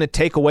 You're going to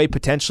take away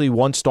potentially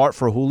one start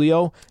for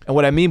Julio. And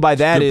what I mean by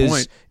that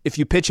is if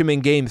you pitch him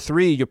in Game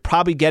 3, you're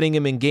probably getting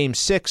him in Game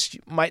 6.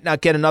 You might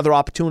not get another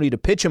opportunity to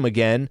pitch him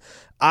again.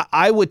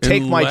 I would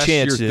take my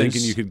chances. You're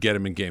thinking you could get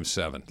him in Game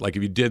 7. Like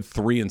if you did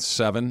 3 and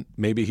 7,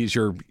 maybe he's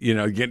your,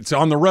 it's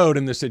on the road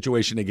in this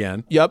situation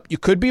again. Yep, you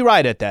could be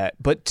right at that.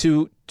 But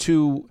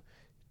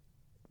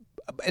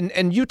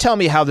and you tell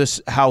me how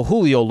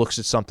Julio looks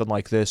at something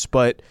like this,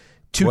 but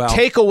to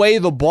take away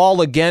the ball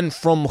again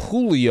from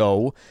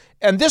Julio,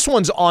 and this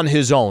one's on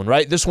his own,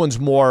 right? This one's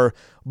more,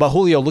 but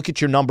Julio, look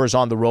at your numbers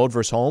on the road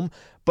versus home.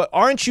 But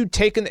aren't you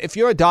taking, if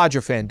you're a Dodger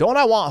fan, don't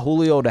I want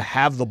Julio to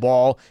have the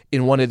ball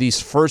in one of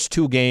these first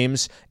 2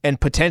 games and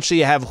potentially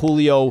have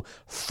Julio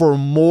for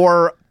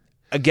more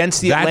against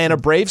the Atlanta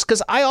Braves?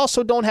 Because I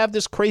also don't have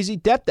this crazy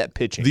depth at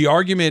pitching. The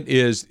argument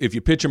is if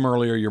you pitch him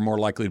earlier, you're more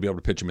likely to be able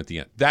to pitch him at the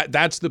end.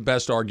 That's the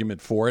best argument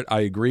for it.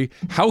 I agree.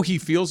 How he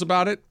feels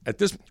about it, at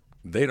this,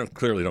 they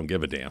clearly don't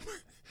give a damn.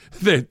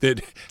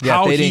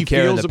 How he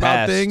feels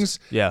about things,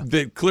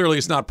 that clearly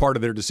it's not part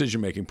of their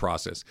decision-making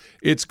process.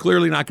 It's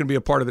clearly not going to be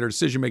a part of their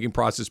decision-making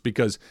process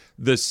because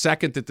the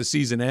second that the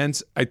season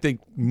ends, I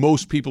think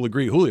most people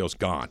agree Julio's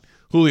gone.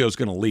 Julio's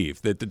going to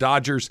leave. That the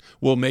Dodgers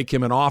will make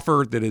him an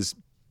offer that is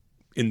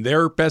in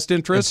their best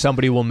interest. And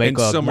somebody will make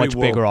a much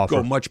bigger offer.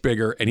 Go much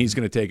bigger, and he's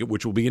going to take it,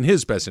 which will be in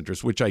his best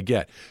interest, which I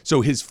get.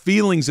 So his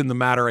feelings in the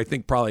matter, I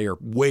think, probably are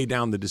way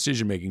down the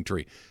decision-making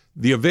tree.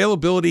 The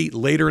availability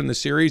later in the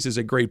series is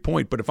a great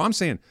point, but if I'm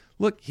saying,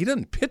 look, he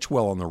doesn't pitch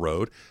well on the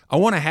road, I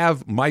want to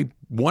have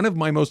one of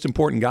my most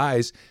important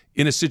guys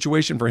in a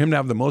situation for him to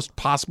have the most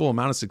possible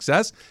amount of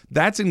success,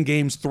 that's in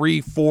games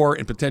 3, 4,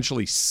 and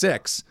potentially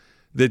 6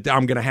 that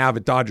I'm going to have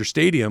at Dodger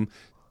Stadium.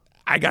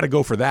 I got to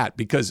go for that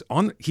because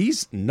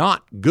he's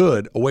not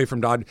good away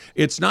from Dodger.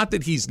 It's not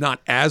that he's not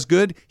as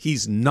good.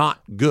 He's not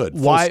good.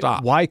 Full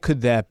stop. Why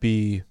could that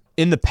be?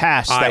 In the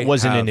past, that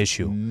wasn't an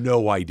issue.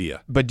 No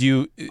idea. But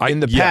in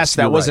the past,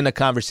 that wasn't a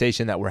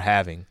conversation that we're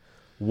having.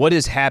 What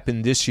has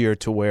happened this year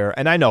to where,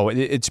 and I know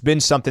it's been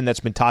something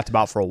that's been talked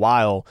about for a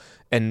while,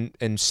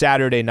 and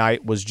Saturday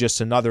night was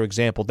just another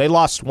example. They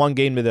lost one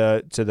game to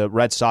the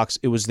Red Sox.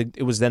 It was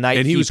the night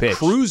and he was pitched.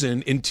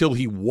 Cruising until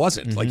he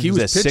wasn't. Mm-hmm. Like he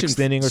was pitching sixth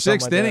inning or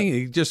sixth something inning. Like that.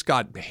 He just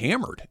got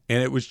hammered,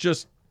 and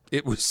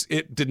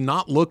it did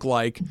not look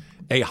like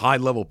a high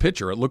level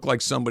pitcher. It looked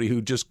like somebody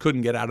who just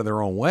couldn't get out of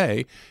their own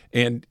way.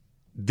 And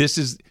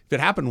if it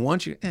happened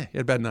once, you had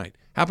a bad night.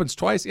 Happens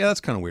twice, that's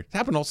kind of weird. It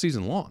happened all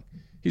season long.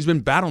 He's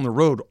been bad on the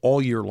road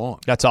all year long.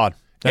 That's odd.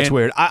 That's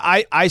weird.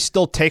 I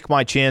still take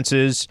my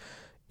chances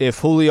if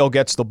Julio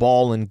gets the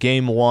ball in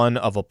game 1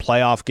 of a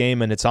playoff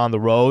game and it's on the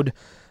road.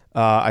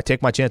 I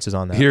take my chances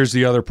on that. Here's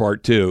the other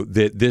part, too,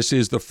 that this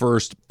is the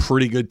first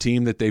pretty good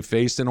team that they've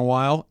faced in a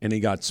while, and he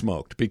got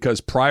smoked.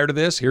 Because prior to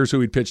this, here's who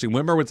he'd pitched.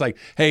 Remember, it's like,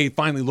 hey, he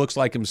finally looks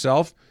like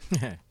himself.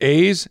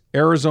 A's,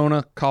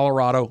 Arizona,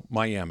 Colorado,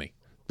 Miami.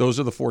 Those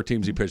are the 4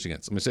 teams he pitched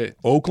against. I'm going to say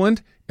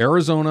Oakland,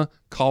 Arizona,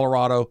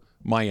 Colorado,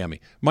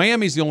 Miami.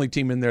 Miami's the only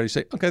team in there you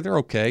say, okay, they're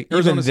okay.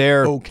 Arizona's even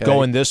they're okay.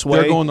 Going this way.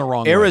 They're going the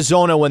wrong way.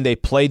 Arizona, when they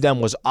played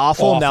them, was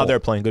awful. Now they're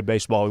playing good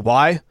baseball.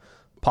 Why?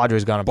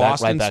 Padres got them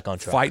right back on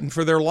track. Fighting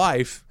for their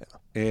life,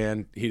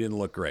 and he didn't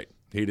look great.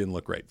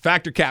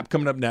 Factor Cap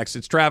coming up next.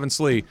 It's Travis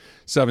Lee,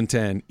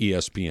 710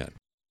 ESPN.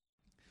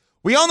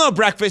 We all know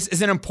breakfast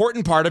is an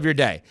important part of your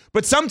day,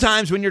 but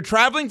sometimes when you're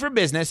traveling for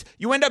business,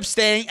 you end up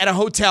staying at a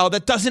hotel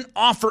that doesn't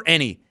offer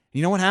any.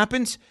 You know what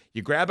happens?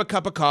 You grab a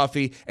cup of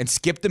coffee and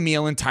skip the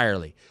meal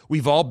entirely.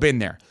 We've all been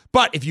there.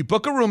 But if you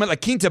book a room at La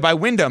Quinta by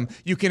Wyndham,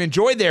 you can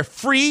enjoy their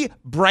free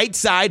Bright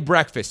Side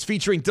breakfast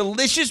featuring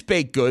delicious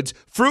baked goods,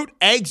 fruit,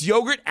 eggs,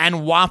 yogurt,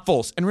 and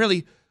waffles. And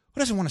really, who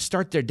doesn't want to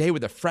start their day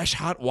with a fresh,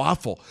 hot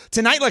waffle?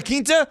 Tonight, La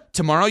Quinta,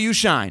 tomorrow you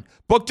shine.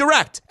 Book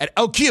direct at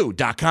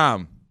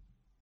lq.com.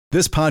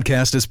 This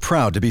podcast is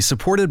proud to be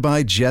supported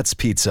by Jets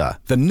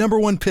Pizza, the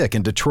 #1 pick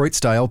in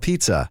Detroit-style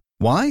pizza.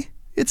 Why?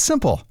 It's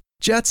simple.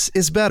 Jets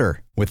is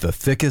better. With the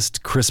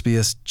thickest,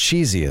 crispiest,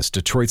 cheesiest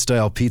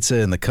Detroit-style pizza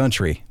in the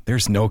country,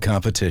 there's no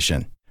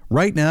competition.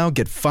 Right now,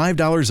 get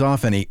 $5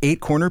 off any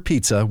 8-corner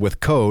pizza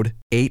with code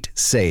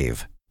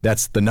 8SAVE.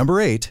 That's the number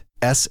 8,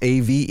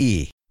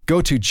 S-A-V-E.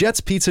 Go to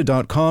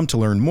jetspizza.com to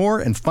learn more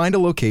and find a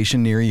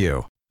location near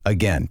you.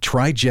 Again,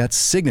 try Jet's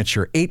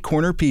signature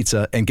 8-corner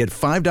pizza and get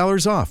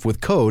 $5 off with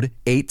code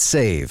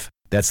 8SAVE.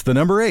 That's the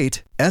number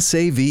 8,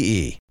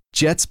 S-A-V-E.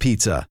 Jet's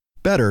Pizza.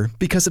 Better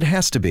because it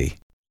has to be.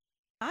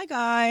 Hi,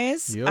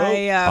 guys. Yo.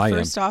 I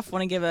first off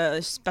want to give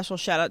a special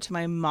shout out to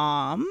my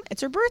mom.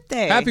 It's her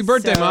birthday. Happy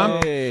birthday,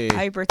 Mom. Hey.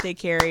 Happy birthday,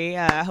 Carrie.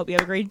 I hope you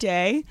have a great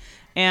day.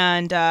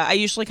 And I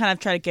usually kind of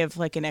try to give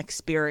like an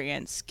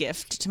experience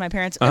gift to my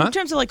parents in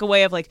terms of like a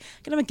way of like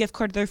get them a gift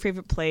card to their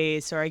favorite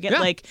place, or I get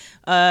like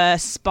a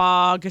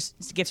spa gift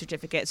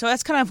certificate. So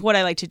that's kind of what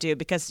I like to do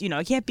because,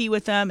 I can't be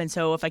with them. And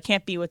so if I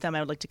can't be with them, I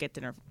would like to get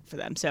dinner for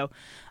them. So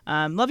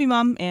love you,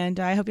 Mom. And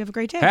I hope you have a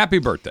great day. Happy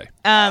birthday.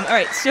 All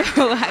right. So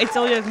I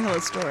told you I can tell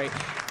a story.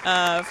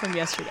 from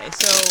yesterday.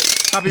 So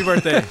Happy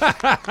birthday.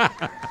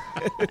 I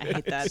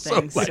hate that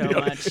thing so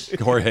much.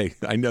 Jorge,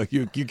 I know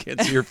you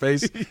can't see her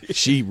face.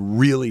 She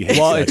really hates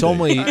Well, that it's thing.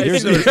 only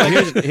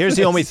here's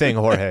the only thing,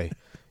 Jorge.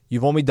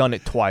 You've only done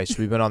it twice.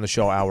 We've been on the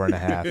show an hour and a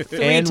half, and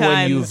when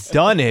times. you've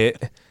done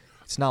it,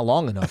 it's not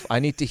long enough. I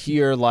need to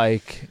hear can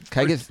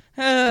I get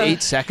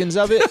 8 seconds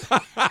of it?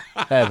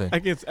 Evan, I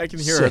can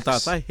hear her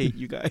thoughts. I hate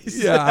you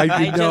guys. Yeah, I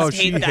I know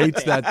just she hate that hates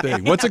thing. that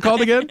thing. What's it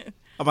called again?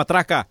 A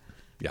matraca.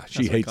 Yeah,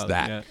 she hates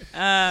that.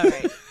 Yeah. All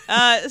right.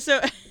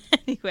 So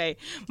anyway,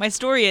 my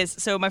story is,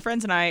 so my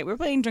friends and I, we were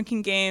playing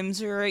drinking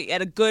games. We were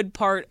at a good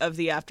part of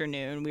the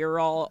afternoon. We were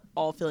all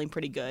feeling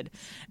pretty good.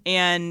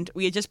 And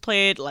we had just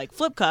played like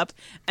Flip Cup.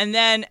 And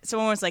then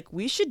someone was like,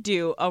 we should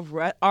do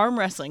a arm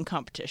wrestling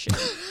competition.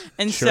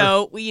 And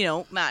so we,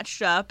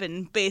 matched up,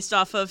 and based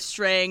off of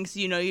strengths,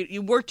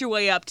 you worked your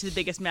way up to the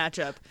biggest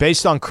matchup.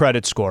 based on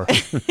credit score.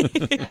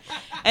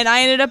 And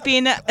I ended up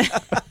being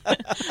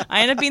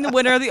the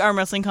winner of the arm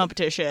wrestling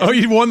competition. Oh,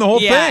 you won the whole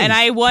thing. Yeah, and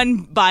I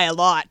won by a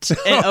lot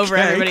over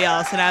everybody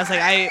else. And I was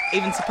like, I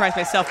even surprised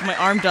myself. My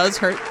arm does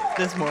hurt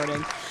this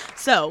morning.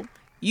 So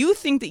you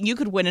think that you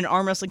could win an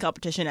arm wrestling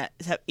competition at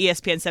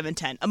ESPN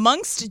 710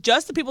 amongst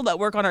just the people that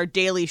work on our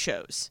daily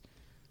shows?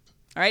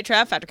 All right,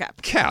 Trav, fact or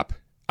cap? Cap.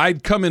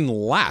 I'd come in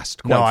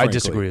last. Quite No, I frankly.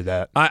 disagree with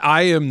that.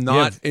 I am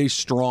not a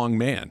strong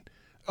man.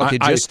 Okay,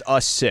 I- just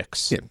us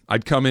 6. Yeah,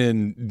 I'd come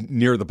in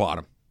near the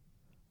bottom.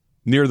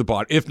 Near the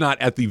bottom, if not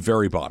at the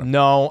very bottom.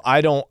 No, I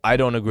don't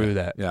agree with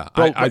that. Yeah,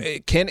 Bro,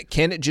 can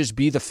it just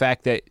be the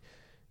fact that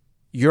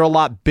you're a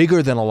lot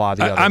bigger than a lot of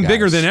the other I'm guys?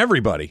 bigger than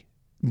everybody,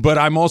 but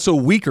I'm also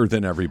weaker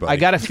than everybody. I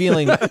got a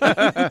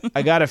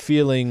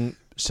feeling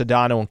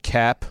Sedano and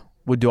Cap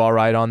would do all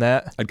right on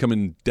that. I'd come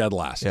in dead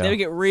last. They would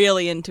get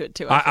really into it,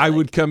 too. I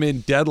would come in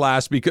dead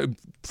last because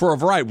for a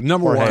variety.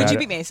 Number Jorge, one, Could you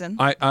beat Mason?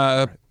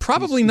 I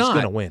probably He's not.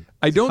 gonna win.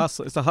 I don't.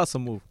 It's a hustle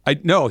move.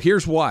 No,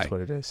 here's why. That's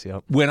what it is.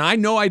 Yep. When I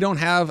know I don't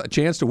have a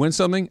chance to win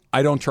something,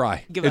 I don't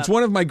try. Give It's up.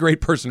 one of my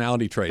great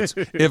personality traits.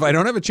 If I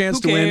don't have a chance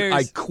Who to win, cares?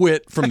 I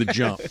quit from the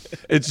jump.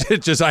 It's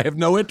just I have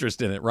no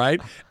interest in it,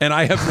 right? And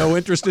I have no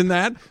interest in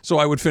that, so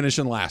I would finish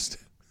in last.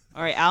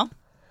 All right, Al?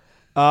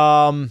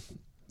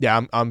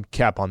 Yeah, I'm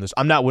Cap on this.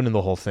 I'm not winning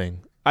the whole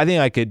thing. I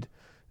think I could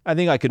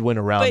win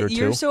a round or But two.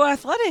 you're so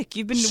athletic.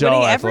 You've been So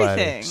winning athletic,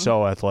 everything.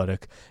 So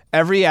athletic.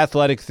 Every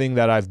athletic thing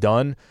that I've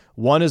done,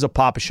 one is a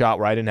pop a shot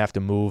where I didn't have to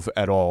move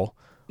at all.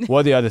 What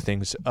are the other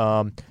things?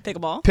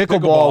 Pickleball.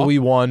 Pickleball, we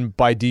won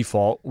by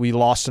default. We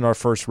lost in our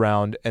first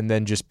round and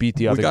then just beat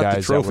the other got the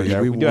guys that were trophy.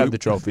 there. We do We- have the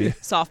trophy.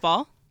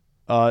 Softball.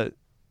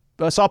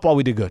 Softball,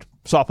 we did good.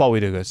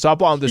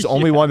 Softball, there's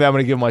only one that I'm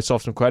going to give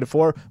myself some credit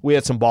for. We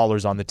had some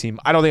ballers on the team.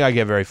 I don't think I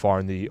get very far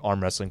in the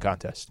arm wrestling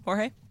contest.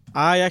 Jorge?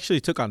 I actually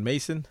took on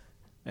Mason.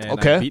 And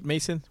Okay. I beat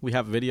Mason. We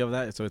have a video of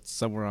that, so it's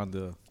somewhere on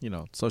the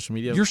social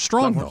media. You're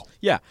strong, platforms. though.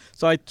 Yeah.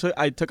 So I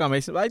took on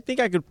Mason. I think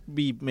I could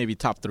be maybe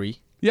top 3.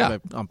 Yeah.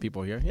 On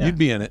people here. Yeah. You'd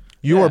be in it.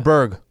 You or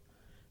Berg?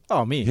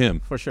 Oh, me.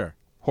 Him. For sure.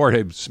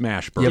 Jorge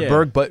smash Berg. Yeah,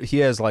 Berg, but he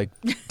has like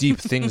deep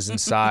things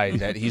inside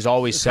that he's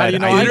always How do said. you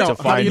know I I need know? to How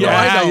do find you know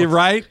out. I know? You're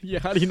right. Yeah.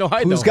 How do you know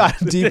I know? Who's got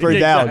it deeper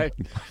down?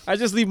 Exactly. I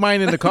just leave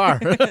mine in the car.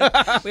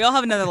 We all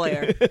have another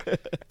layer.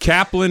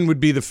 Kaplan would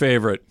be the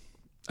favorite.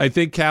 I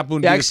think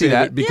Kaplan would Yeah, I be can the see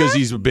favorite that. because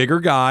he's a bigger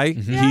guy.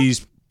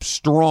 He's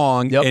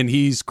strong Yep. and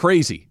he's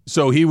crazy.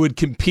 So he would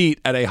compete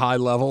at a high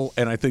level,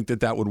 and I think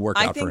that would work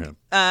I out for think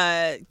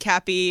him.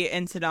 Cappy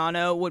and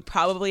Sedano would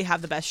probably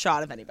have the best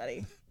shot of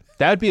anybody.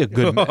 That'd be a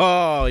good.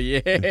 Oh,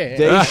 yeah.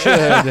 They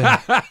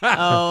should.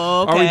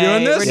 Oh, okay. Are we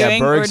doing this? We're Yeah, doing,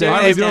 Berg's we're in.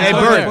 doing Hey, this doing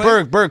now.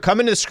 Berg. Berg, come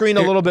into the screen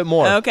a little bit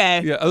more.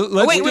 Okay. Yeah, Oh,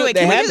 let's wait. They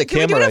Can we have do, the can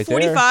we camera do right a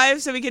there.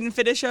 45 so we can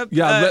finish up?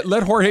 Yeah,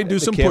 let Jorge do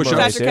some camera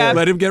push-ups. right there.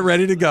 Let him get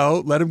ready to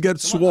go. Let him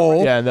get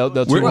swole. Yeah, and they'll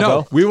We're-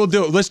 go. we will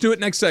do it. Let's do it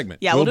next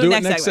segment. Yeah, we'll do it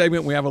it next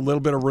segment. We have a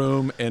little bit of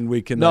room, and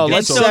we can. No, get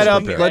let's social set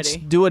up. prepared. Let's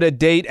do it a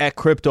date at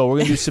Crypto. We're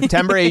gonna do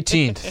September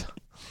 18th.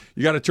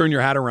 You got to turn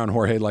your hat around,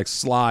 Jorge, like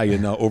Sly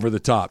and over the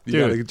top.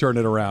 You got to turn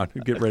it around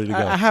and get ready to go.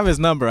 I have his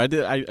number. I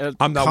did.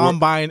 I'm not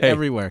combine Hey,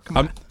 everywhere. Come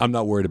on. I'm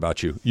not worried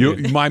about you.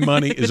 My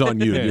money is on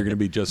you. You're going to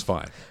be just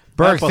fine.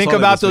 Berg, Help us think all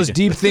about this those weekend.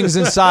 deep things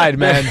inside,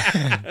 man.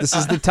 This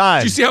is the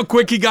time. Did you see how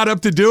quick he got up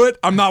to do it?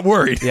 I'm not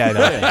worried. Yeah, I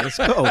know. Hey, let's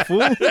go,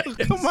 fool.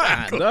 Come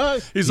on,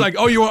 dog. He's like,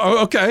 oh, you want?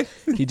 Oh, okay.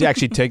 He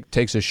actually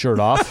takes his shirt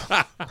off. Look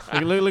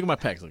at my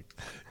pecs. Look.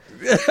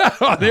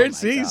 Oh, there's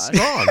he's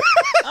strong.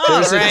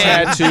 There's a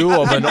tattoo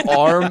of an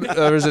arm.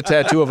 There's a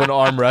tattoo of an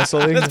arm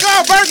wrestling. Let's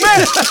go,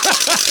 Bergman!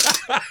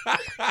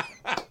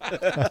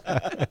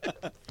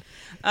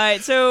 All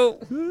right, so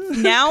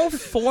now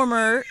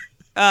former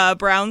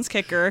Browns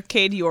kicker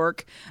Cade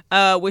York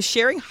was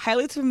sharing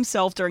highlights of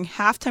himself during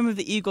halftime of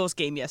the Eagles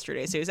game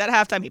yesterday. So he was at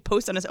halftime. He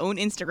posted on his own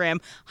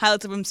Instagram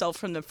highlights of himself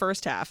from the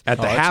first half. At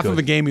the that's half good. of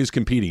a game he was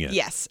competing in.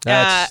 Yes.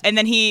 That's- And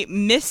then he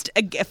missed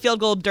a field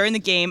goal during the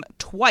game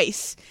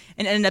twice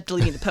and ended up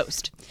deleting the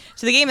post.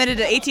 So the game ended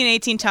at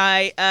 18-18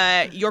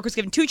 tie. York was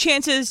given 2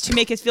 chances to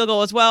make his field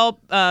goal as well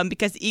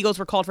because the Eagles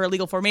were called for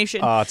illegal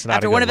formation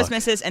after one of his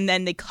misses, and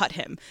then they cut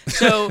him.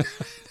 So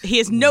he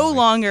is no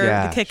longer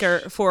the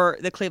kicker for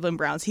the Cleveland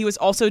Browns. He was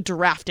also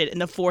drafted in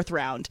the 4th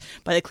round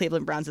by the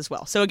Cleveland Browns as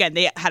well. So again,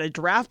 they had a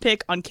draft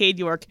pick on Cade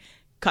York,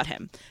 cut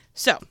him.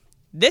 So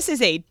this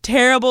is a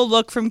terrible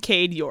look from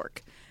Cade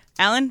York.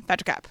 Alan,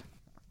 Patrick Cap.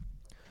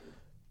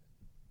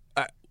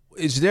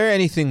 Is there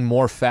anything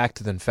more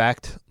fact than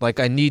fact? Like,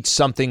 I need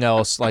something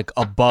else, like,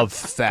 above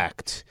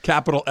fact.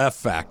 Capital F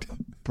fact.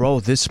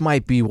 Bro, this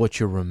might be what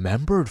you're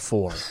remembered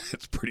for.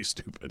 It's pretty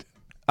stupid.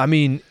 I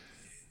mean,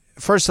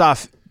 first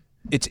off,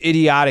 it's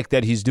idiotic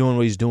that he's doing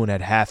what he's doing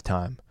at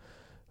halftime.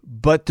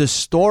 But the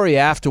story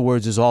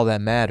afterwards is all that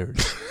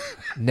matters.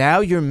 Now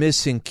you're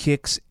missing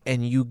kicks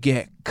and you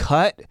get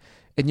cut.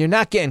 And you're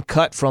not getting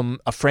cut from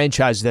a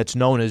franchise that's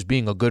known as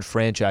being a good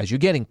franchise. You're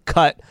getting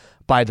cut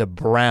by the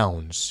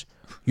Browns.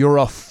 You're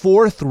a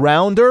 4th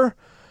rounder.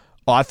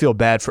 Oh, I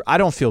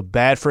don't feel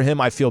bad for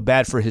him. I feel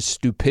bad for his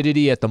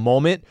stupidity at the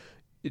moment.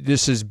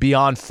 This is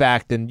beyond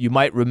fact, and you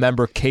might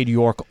remember Cade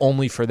York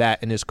only for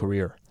that in his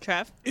career.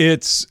 Trav?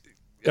 It's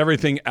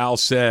everything Al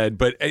said,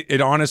 but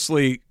it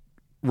honestly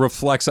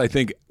reflects, I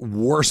think,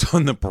 worse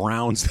on the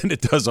Browns than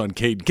it does on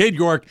Cade. Cade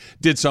York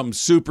did something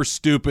super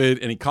stupid,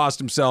 and he cost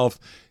himself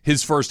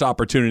his first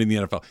opportunity in the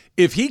NFL.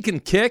 If he can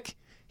kick,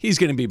 he's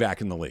going to be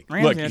back in the league.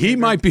 Look, he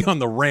might be on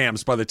the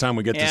Rams by the time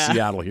we get to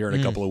Seattle here in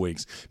a couple of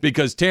weeks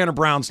because Tanner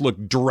Brown's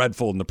looked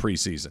dreadful in the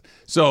preseason.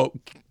 So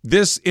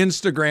this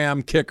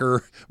Instagram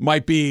kicker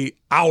might be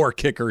our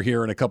kicker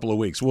here in a couple of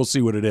weeks. We'll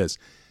see what it is.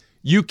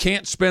 You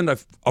can't spend a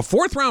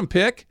 4th-round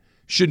pick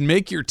should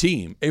make your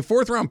team. A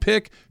 4th-round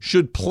pick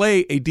should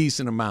play a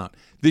decent amount.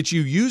 That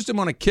you used him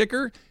on a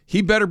kicker,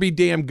 he better be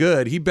damn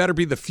good. He better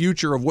be the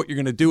future of what you're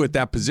going to do at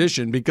that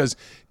position because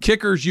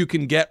kickers you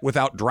can get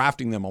without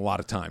drafting them a lot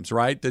of times,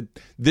 right?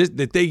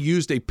 That they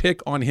used a pick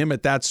on him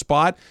at that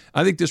spot.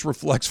 I think this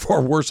reflects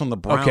far worse on the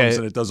Browns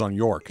than it does on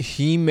York.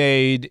 He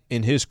made,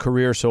 in his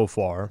career so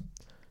far,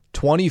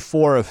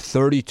 24 of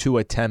 32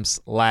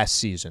 attempts last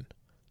season.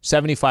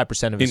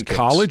 75% of his kicks. In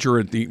college or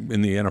in the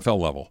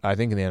NFL level? I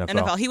think in the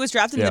NFL. He was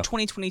drafted in the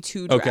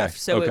 2022 draft,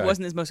 so it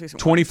wasn't his most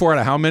recent 24 out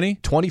of how many?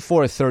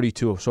 24 of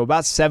 32, so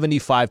about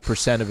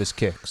 75% of his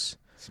kicks.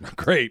 It's not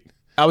great.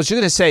 I was just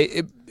going to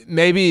say,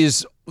 maybe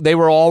they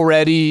were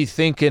already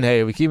thinking,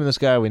 hey, are we keeping this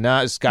guy? Are we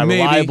not? Is this guy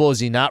reliable? Is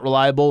he not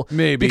reliable?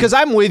 Maybe. Because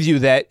I'm with you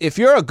that if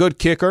you're a good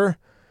kicker,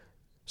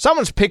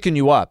 someone's picking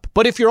you up.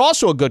 But if you're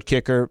also a good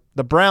kicker,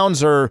 the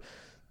Browns are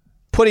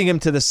putting him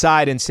to the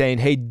side and saying,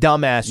 hey,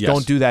 dumbass,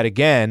 don't do that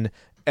again,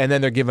 and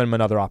then they're giving him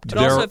another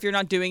opportunity. But also, if you're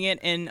not doing it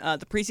in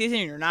the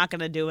preseason, you're not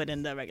going to do it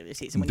in the regular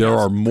season. There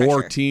are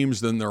more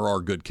teams than there are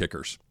good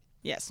kickers.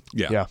 Yes.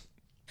 Yeah. All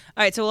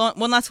right, so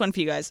one last one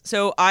for you guys.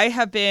 So I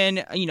have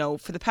been,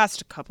 for the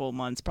past couple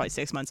months, probably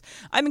 6 months,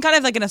 I've been kind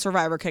of like in a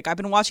Survivor kick. I've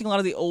been watching a lot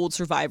of the old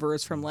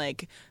Survivors from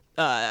like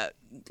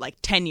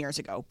 10 years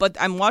ago. But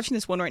I'm watching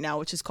this one right now,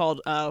 which is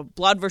called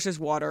Blood versus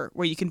Water,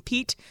 where you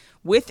compete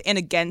with and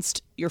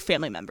against your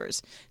family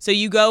members. So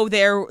you go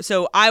there.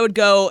 So I would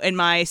go, and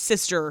my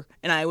sister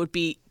and I would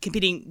be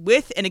competing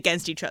with and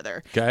against each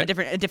other at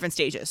different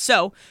stages.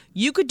 So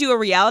you could do a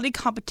reality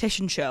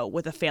competition show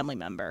with a family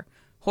member.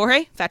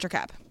 Jorge, Fat or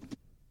Cap?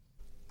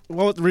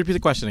 Well, repeat the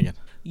question again.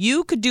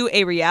 You could do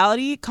a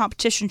reality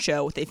competition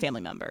show with a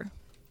family member.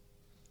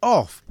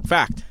 Oh,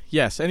 fact.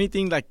 Yes.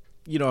 Anything like,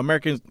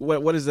 American,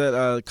 what is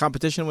that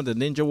competition with the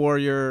Ninja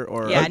Warrior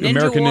or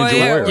American Ninja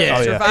Warrior?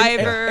 Yeah.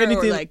 Survivor.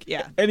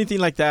 Anything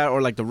like that,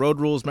 or like the Road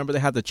Rules. Remember they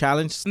had the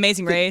challenge?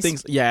 Amazing Race.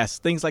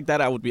 Things like that.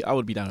 I would be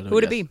down to do. Who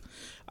would it be?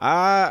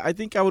 I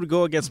think I would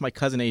go against my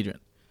cousin Adrian.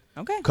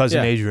 Okay.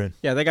 Adrian.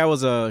 Yeah, that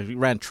guy he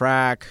ran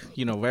track,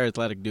 very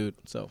athletic dude.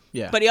 So,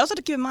 yeah. But you also have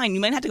to keep in mind, you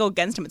might have to go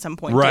against him at some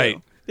point, right?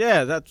 Too.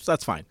 Yeah,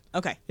 that's fine.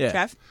 Okay. Yeah.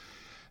 Trav?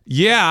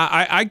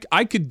 Yeah,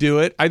 I could do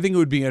it. I think it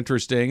would be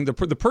interesting. The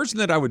person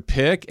that I would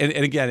pick, and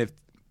again, if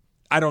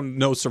I don't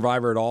know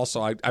Survivor at all,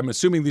 so I'm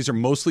assuming these are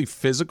mostly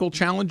physical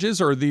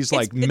challenges, or are these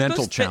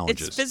mental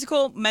challenges? It's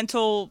physical,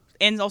 mental,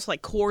 and also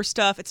like core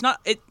stuff. It's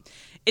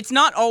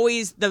not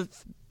always the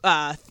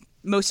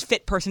most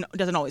fit person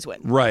doesn't always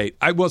win. Right.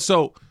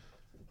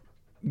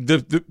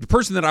 The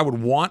person that I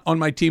would want on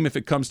my team if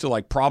it comes to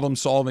like problem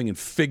solving and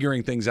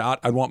figuring things out,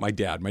 I'd want my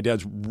dad. My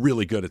dad's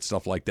really good at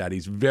stuff like that.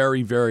 He's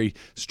very, very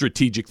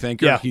strategic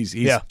thinker. Yeah. He's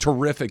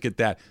terrific at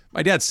that.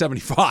 My dad's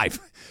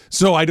 75,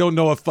 so I don't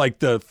know if like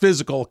the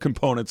physical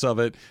components of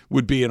it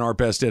would be in our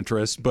best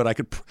interest, but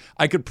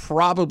I could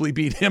probably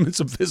beat him in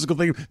some physical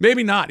things.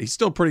 Maybe not. He's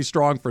still pretty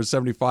strong for a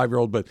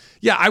 75-year-old, but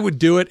yeah, I would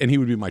do it, and he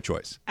would be my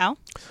choice. Al?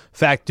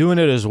 Fact, doing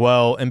it as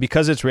well, and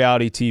because it's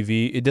reality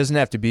TV, it doesn't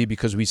have to be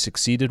because we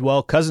succeeded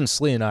well. Cousin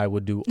Slee and I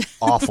would do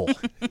awful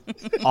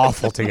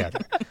together.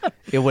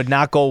 It would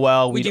not go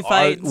well. We'd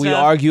fight. We'd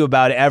argue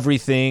about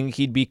everything.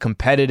 He'd be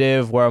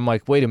competitive, where I'm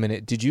like, wait a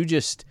minute, did you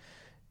just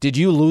did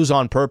you lose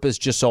on purpose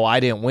just so I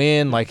didn't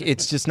win? Like,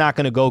 it's just not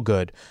going to go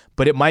good.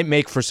 But it might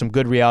make for some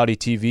good reality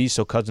TV,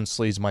 so Cousin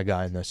Slee's my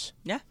guy in this.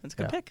 Yeah, that's a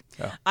good pick.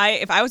 Yeah.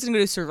 If I was going to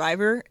go to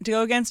Survivor to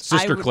go against,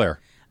 Sister Claire.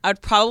 I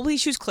would probably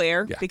choose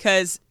Claire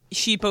because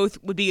she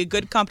both would be a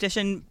good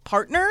competition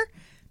partner,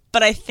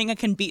 but I think I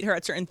can beat her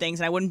at certain things,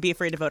 and I wouldn't be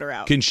afraid to vote her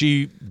out. Can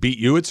she beat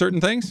you at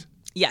certain things?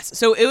 Yes.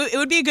 So it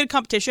would be a good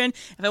competition.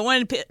 If I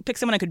wanted to pick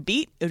someone I could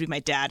beat, it would be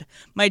my dad.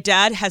 My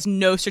dad has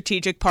no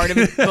strategic part of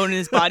his bone in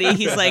his body.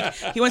 He's like,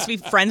 he wants to be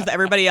friends with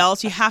everybody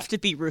else. You have to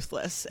be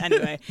ruthless.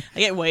 Anyway, I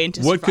get way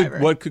into Survivor.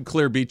 What could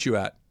Claire beat you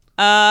at?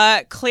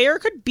 Claire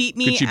could beat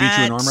me. Could she beat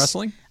you in arm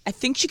wrestling? I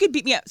think she could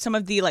beat me at some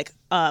of the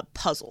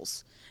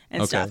puzzles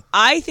and stuff.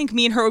 I think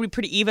me and her would be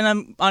pretty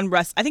even on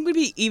rest. I think we'd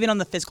be even on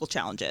the physical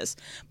challenges.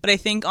 But I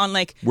think on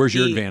where's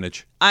your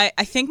advantage? I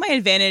think my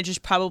advantage is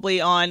probably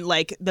on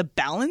the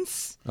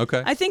balance.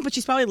 Okay. I think, but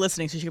she's probably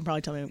listening, so she can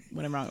probably tell me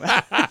when I'm wrong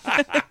about.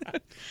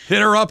 Hit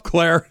her up,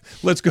 Claire.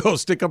 Let's go.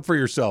 Stick up for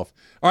yourself.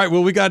 All right.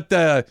 Well, we got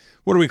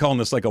what are we calling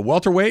this? Like a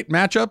welterweight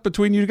matchup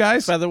between you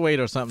guys? Featherweight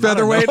or something.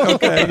 Featherweight.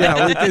 Okay.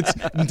 Yeah. It's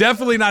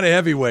definitely not a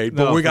heavyweight,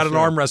 but we got an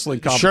arm wrestling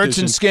competition. Shirts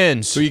and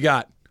skins. Who you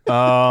got?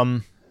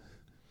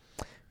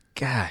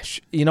 Gosh,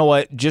 you know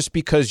what? Just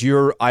because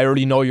I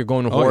already know you're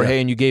going to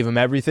Jorge and you gave him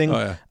everything,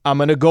 I'm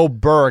going to go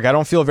Berg. I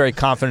don't feel very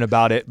confident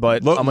about it,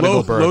 but I'm going to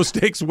go Berg. Low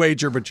stakes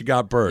wager, but you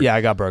got Berg. Yeah,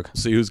 I got Berg.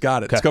 See who's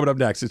got it. Okay. It's coming up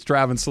next. It's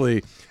Travis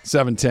Lee,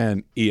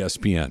 710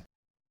 ESPN.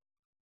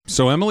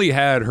 So Emily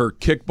had her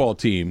kickball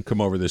team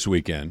come over this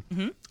weekend.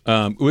 Mm-hmm.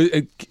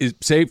 Is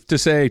it safe to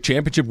say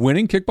championship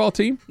winning kickball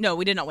team? No,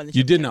 we did not win the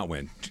You did not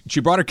win. She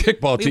brought her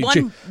kickball We team.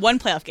 won one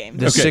playoff game.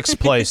 The sixth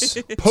place.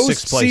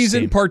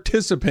 Postseason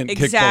participant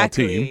kickball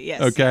team.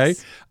 Yes, okay.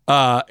 yes.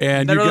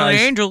 And Better you guys, than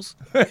the Angels.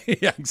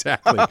 yeah,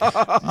 exactly.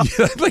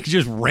 Like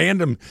just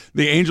random.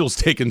 The Angels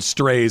taking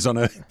strays on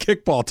a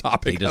kickball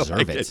topic. They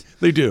deserve it.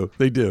 They do.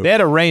 They do. They had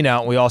a rain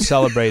out, and we all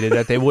celebrated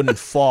that they wouldn't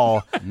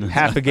fall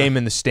half a game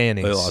in the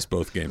standings. They lost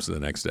both games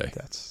the next day.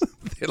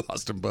 They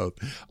lost them both.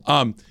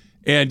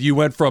 And you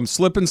went from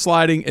slip and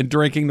sliding and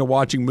drinking to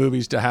watching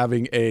movies to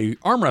having a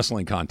arm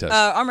wrestling contest.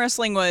 Arm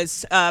wrestling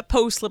was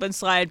post slip and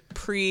slide,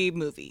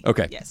 pre-movie.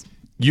 Okay. Yes.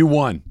 You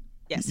won.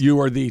 Yes. You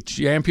are the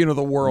champion of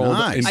the world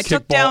in I kickball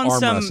took down arm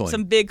wrestling.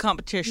 some big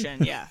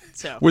competition. Yeah.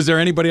 So. Was there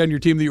anybody on your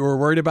team that you were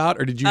worried about,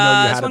 or did you know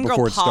you had it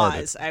before it started?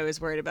 Pause. I was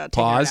worried about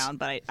taking her down,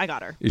 but I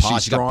got her. Is she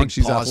strong?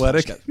 She's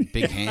athletic. She's got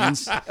big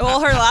hands.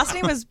 Well, her last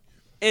name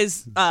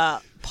is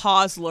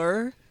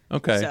Posler.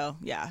 Okay. So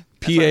yeah.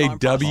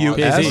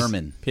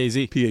 P-A-W-S?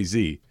 P-A-Z.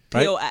 P-A-Z.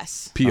 Right?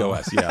 P-O-S.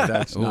 P-O-S, yeah.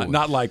 That's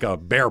not like a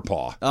bear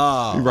paw.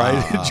 Oh.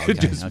 Right? Okay,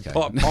 Just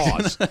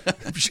paws.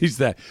 She's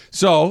that.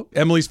 So,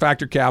 Emily's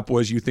factor cap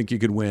was you think you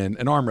could win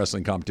an arm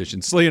wrestling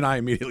competition. Slee and I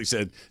immediately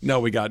said, no,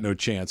 we got no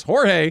chance.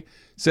 Jorge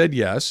said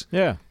yes.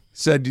 Yeah.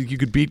 Said you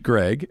could beat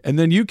Greg. And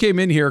then you came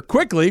in here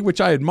quickly, which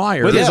I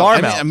admire. With his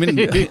arm out. I'm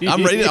ready.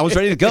 I was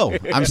ready to go.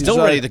 I'm still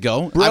ready to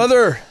go.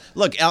 Brother.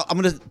 Look, I'm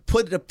going to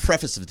put a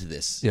preface to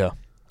this. Yeah.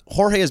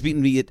 Jorge has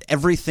beaten me at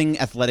everything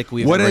athletic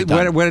we've ever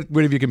done.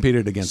 What have you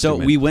competed against? So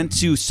we went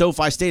to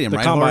SoFi Stadium,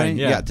 right? Combine,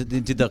 Jorge? yeah.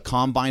 Did the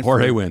combine.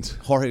 Jorge wins.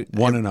 Jorge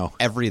 1-0.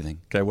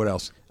 Everything. Okay, what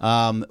else?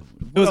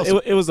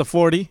 It was the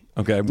 40.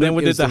 Okay. Then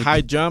we did the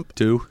high jump.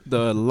 2.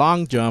 The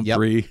long jump. Yep.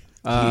 3. He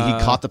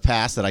caught the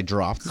pass that I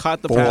dropped.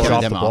 Caught the 4. pass.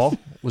 Dropped the ball.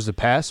 Was the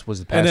pass? And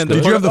then good?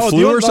 Did you have the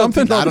flu or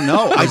something? I don't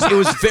know. It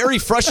was very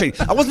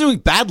frustrating. I wasn't doing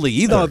badly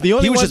either. No,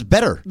 He was just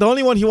better. The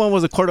only one he won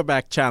was a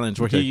quarterback challenge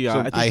where Okay.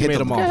 I think I he hit made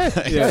the them all. ball.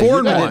 Yeah.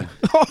 4-1.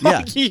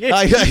 Yeah.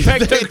 I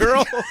smacked the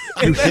girl.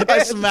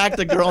 I smacked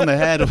the girl in the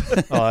head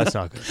Oh, that's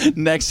not good.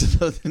 next to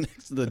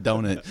the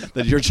donut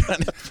that you're trying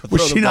to throw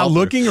Was she the not ball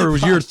looking, or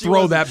was your She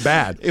throw wasn't. that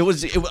bad? It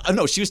was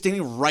no, she was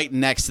standing right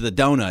next to the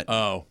donut.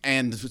 Oh.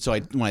 And so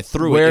when I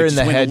threw Where it in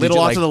the went head? a little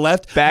Did you, off to the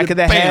left. back of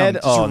the bam, head?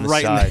 just Oh, on the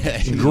right side. in the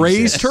head.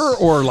 Grazed her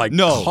or like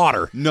caught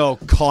her? No,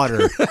 caught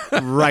her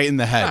right in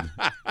the head.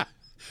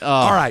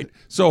 All right.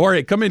 So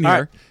Jorge, come in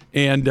here,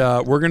 and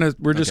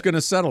we're just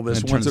gonna settle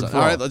this once and for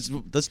all. All right, let's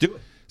do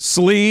it.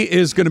 Slee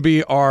is going to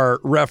be our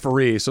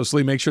referee. So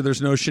Slee, make sure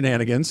there's no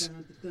shenanigans.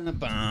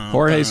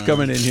 Jorge's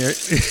coming in here.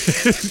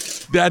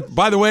 That,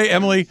 by the way,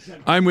 Emily,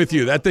 I'm with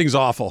you. That thing's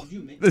awful.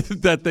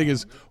 That thing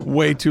is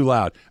way too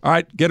loud. All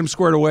right, get them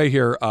squared away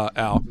here,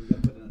 Al.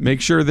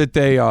 Make sure that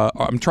they.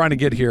 I'm trying to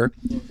get here.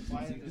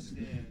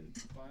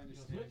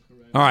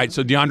 All right,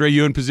 so DeAndre,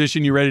 you in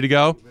position? You ready to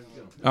go?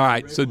 All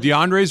right, so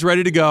DeAndre's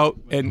ready to go,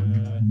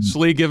 and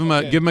Slee, give him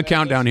a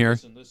countdown here.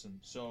 Listen.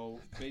 So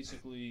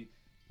basically,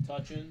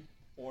 touching,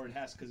 or it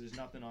has because there's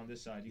nothing on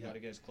this side. You got to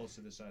get as close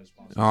to this side as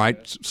possible. All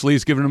right,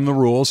 Slee's giving him the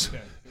rules. Okay,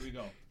 here we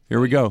go. Here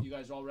we go. You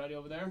guys all ready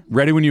over there?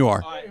 Ready when you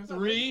are. All right,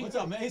 3. What's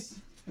up, Mace?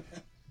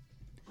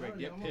 Great,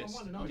 get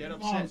pissed. Get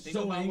upset.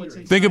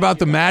 Think about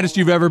the maddest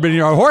you've ever been in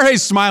your life.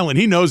 Jorge's smiling.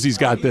 He knows he's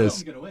got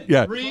this.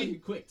 Yeah. 3,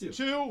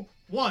 2,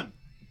 1.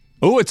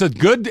 Oh, it's a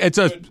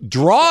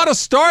draw to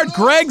start.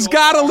 Greg's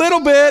got a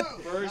little bit.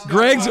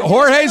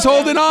 Jorge's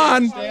holding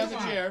on.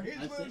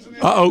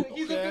 Uh-oh.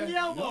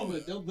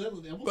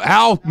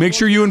 Al, make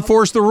sure you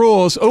enforce the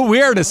rules. Oh,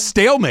 we are at a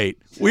stalemate.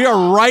 We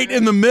are right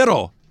in the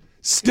middle.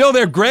 Still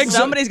there.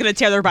 Somebody's going to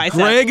tear their bicep.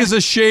 Greg is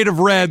a shade of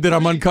red that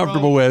I'm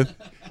uncomfortable with.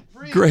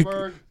 Greg,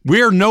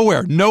 we are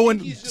nowhere. No one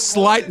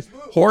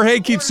Jorge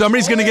keeps.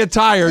 Somebody's going to get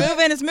tired.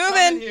 It's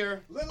moving.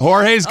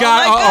 Jorge's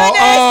got.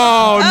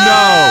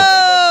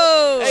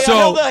 No. Hey,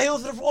 So I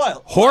held for a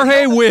while.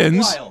 Jorge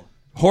wins.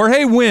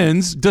 Jorge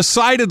wins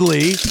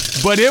decidedly,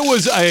 but it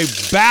was a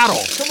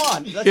battle. Come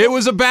on. It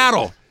was a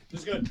battle.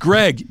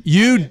 Greg,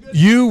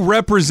 you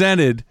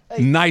represented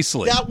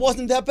nicely. That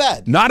wasn't that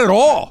bad. Not at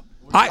all.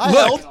 I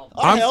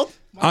held.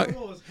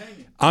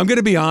 I'm going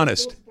to be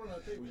honest.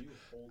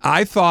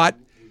 I thought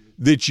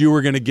that you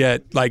were going to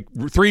get like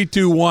 3,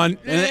 2, 1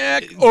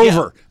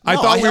 over. I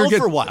thought we were getting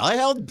for a while. I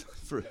held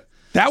for.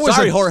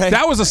 Sorry, Jorge.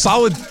 That was a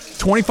solid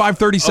 25,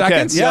 30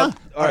 seconds. Yeah.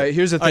 All right,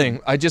 here's the thing.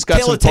 I just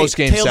got some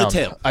post-game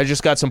sound. I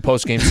just got some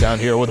post-game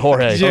sound here with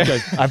Jorge. Okay.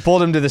 I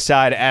pulled him to the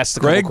side, asked a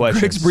couple questions.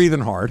 Greg's breathing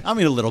hard. I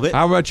mean, a little bit.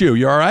 How about you?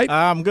 You all right?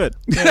 I'm good.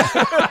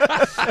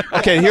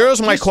 Okay, here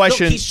was my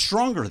question. He's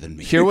stronger than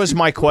me. Here was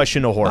my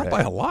question to Jorge. Not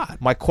by a lot.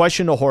 My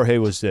question to Jorge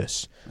was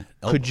this.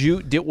 Were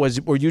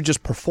you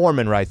just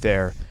performing right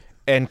there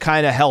and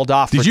kind of held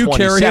off for 20 seconds?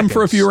 Did you carry him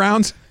for a few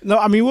rounds? No,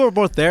 I mean, we were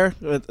both there.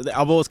 The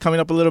elbow was coming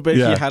up a little bit.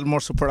 Yeah. He had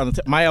more support on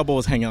the my elbow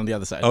was hanging on the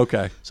other side.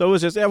 Okay. So it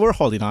was just, we're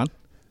holding on.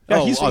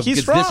 Yeah,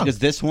 he's strong. Because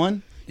this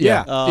one?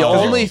 Yeah. The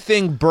only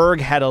thing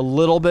Berg had a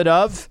little bit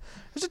of,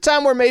 there's a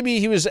time where maybe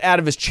he was out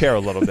of his chair a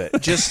little bit.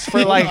 Just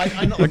for like...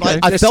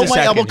 I felt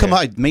my elbow come out.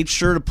 I made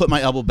sure to put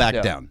my elbow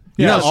back down.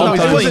 Yeah,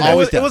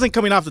 it wasn't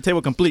coming off the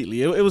table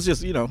completely. It was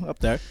just, up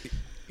there.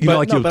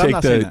 You'll take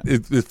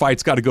the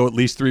fight's got to go at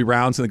least 3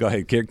 rounds, and they go,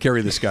 hey,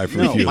 carry this guy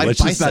for a few. Let's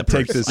just not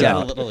take this out.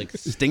 I got a little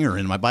stinger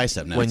in my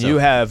bicep now. When you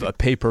have a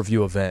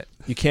pay-per-view event,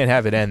 you can't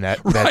have it end that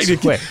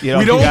quick.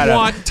 We don't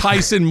want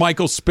Tyson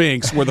Michael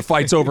Spinks where the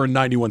fight's over in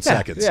 91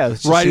 seconds. Yeah,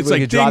 right? It's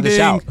like ding,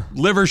 ding,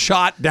 liver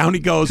shot, down he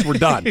goes, we're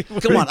done.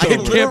 Come on,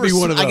 it can't be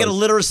one of those. I get a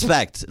little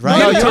respect, right?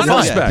 No, ton of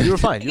respect. You were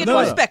fine. You get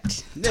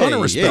respect. Ton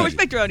of respect. No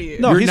respect around you.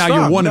 No,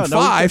 you're 1 and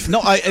 5.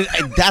 No,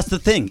 that's the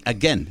thing.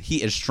 Again,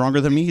 he is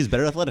stronger than me. He's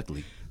better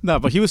athletically. No,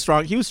 but he was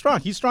strong. He's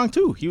strong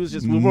too. He was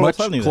just much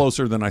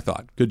closer than I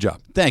thought. Good job.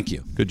 Thank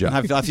you. Good job.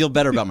 I feel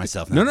better about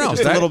myself now. No,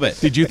 just a little bit.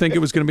 Did you think it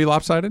was going to be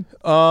lopsided?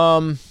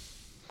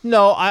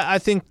 No, I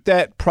think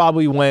that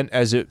probably went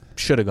as it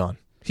should have gone.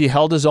 He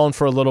held his own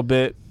for a little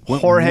bit.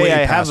 Jorge,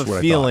 I have a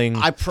feeling.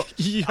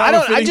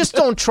 I just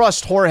don't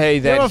trust Jorge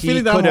that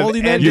he could have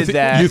ended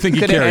that. You think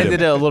he carried him?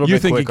 It a little you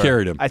bit think quicker. he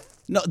carried him?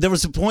 No, there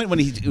was a point when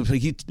he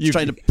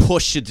tried to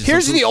push it.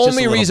 Here's the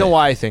only reason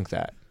why I think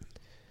that.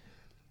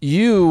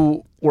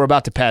 You were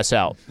about to pass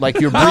out. Like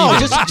you're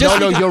breathing.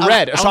 No, you're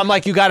red. So I'm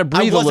like, you got to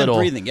breathe a little. I wasn't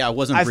breathing. Yeah, I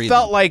wasn't breathing. I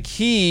felt like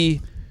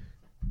he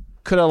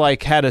could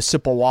have had a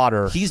sip of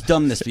water. He's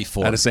done this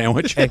before. Had a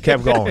sandwich and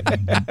kept going.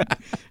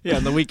 Yeah,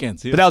 on the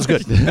weekends. But that was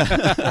good.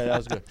 That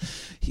was good.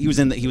 He was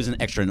an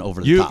extra and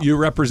over the top. You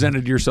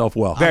represented yourself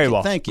well. Very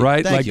well. Thank you.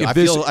 Right? Thank you.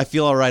 I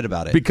feel all right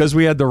about it. Because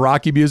we had the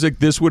Rocky music,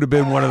 this would have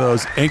been one of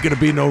those ain't gonna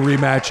be no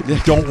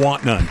rematch. Don't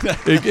want none.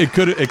 It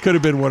could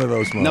have been one of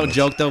those moments. No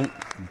joke though.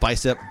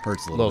 Bicep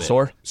hurts a little bit.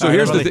 Sore. So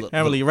here's the thing.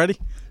 Emily, you ready?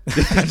 Yeah,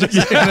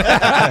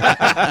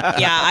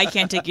 I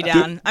can't take you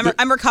down.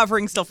 I'm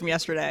recovering still from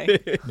yesterday.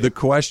 The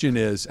question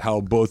is how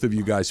both of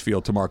you guys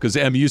feel tomorrow. Because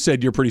Em, you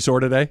said you're pretty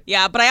sore today.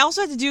 Yeah, but I also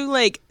had to do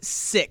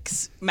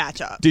 6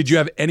 matchups. Did you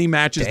have any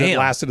matches that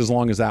lasted as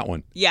long as that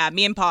one? Yeah,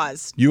 me and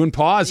Paz. You and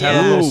Paz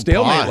had a little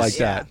stalemate like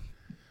that.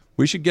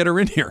 We should get her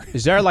in here.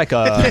 Is there like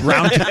a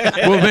round?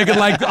 We'll make it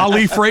like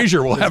Ali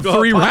Frazier. We'll have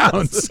 3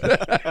 rounds.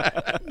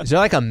 Is there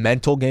like a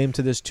mental game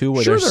to this too,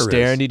 where they're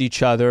staring at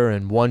each other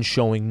and one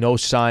showing no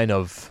sign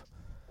of?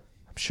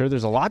 I'm sure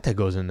there's a lot that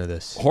goes into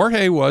this.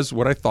 Jorge was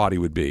what I thought he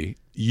would be.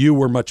 You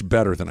were much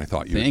better than I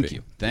thought you would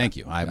be. Thank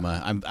you. I'm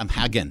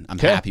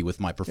happy with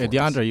my performance. Hey,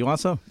 DeAndre, you want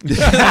some?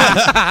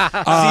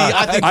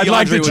 I'd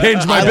like to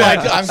change my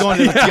bet. I'm going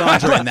to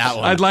DeAndre in that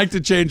one. I'd like to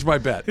change my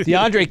bet.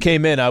 DeAndre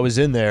came in. I was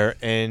in there,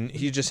 and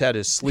he just had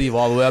his sleeve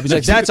all the way up. He's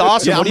like, "That's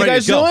awesome. What are you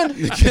guys doing?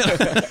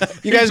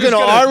 You guys going to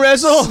arm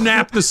wrestle?"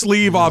 Snap the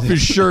sleeve off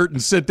his shirt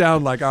and sit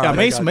down like, all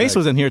right. Mace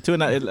was in here too,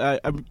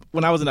 and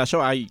when I was in that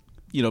show, I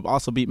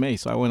also beat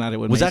Mace, so I went at it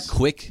with Mace. Was that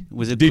quick?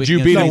 Was it? Did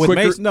you beat him quicker?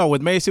 Mace? No,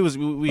 with Mace it was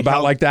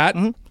about like that.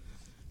 Mm-hmm.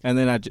 And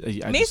then I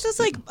Mace does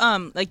like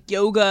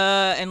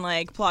yoga and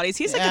Pilates.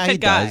 He's a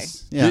fit guy.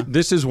 Yeah.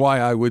 This is why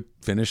I would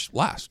finish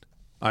last.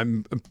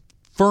 I'm a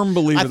firm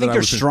believer. I think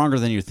you're stronger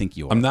than you think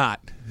you are. I'm not.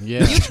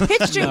 Yeah. You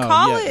pitched in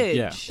college.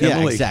 Yeah,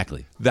 Emily,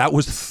 exactly. That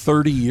was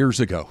 30 years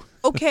ago.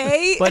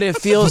 okay? But it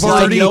feels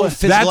Marty, like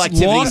that's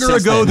longer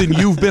ago than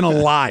you've been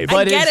alive.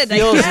 But I get it it, I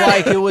feels get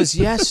like it. it was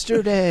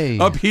yesterday.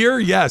 Up here,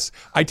 yes.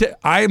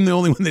 I am the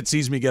only one that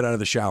sees me get out of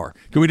the shower.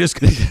 Can we just?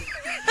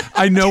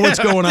 I know what's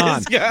going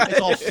on. It's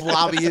all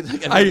floppy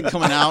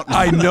coming out.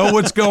 I know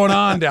what's going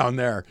on down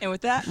there. And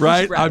with that,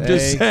 Right? I'm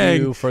just Thank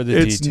saying you for the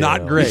it's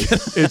not great.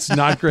 details. It's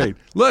not great.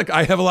 Look,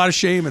 I have a lot of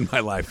shame in my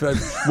life.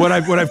 What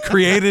I've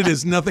created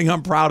is nothing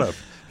I'm proud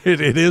of. It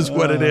is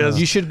what it is.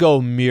 You should go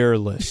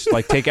mirrorless.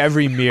 Like take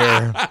every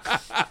mirror.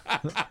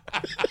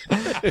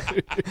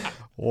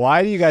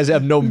 Why do you guys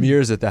have no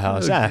mirrors at the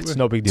house? It's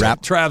no big deal.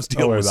 Trav's Don't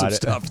dealing worry with some about it.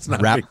 stuff. It's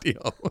not Rap. a big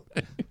deal.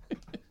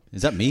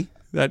 Is that me?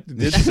 That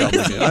did sound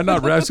like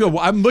it.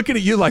 I'm looking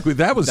at you like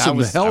that was some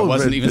hell I of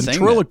wasn't a even saying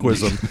that.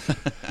 ventriloquism.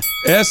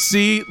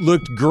 SC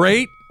looked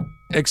great,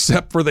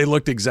 except for they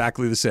looked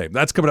exactly the same.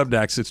 That's coming up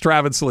next. It's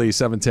Travis Lee,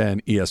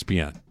 710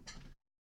 ESPN.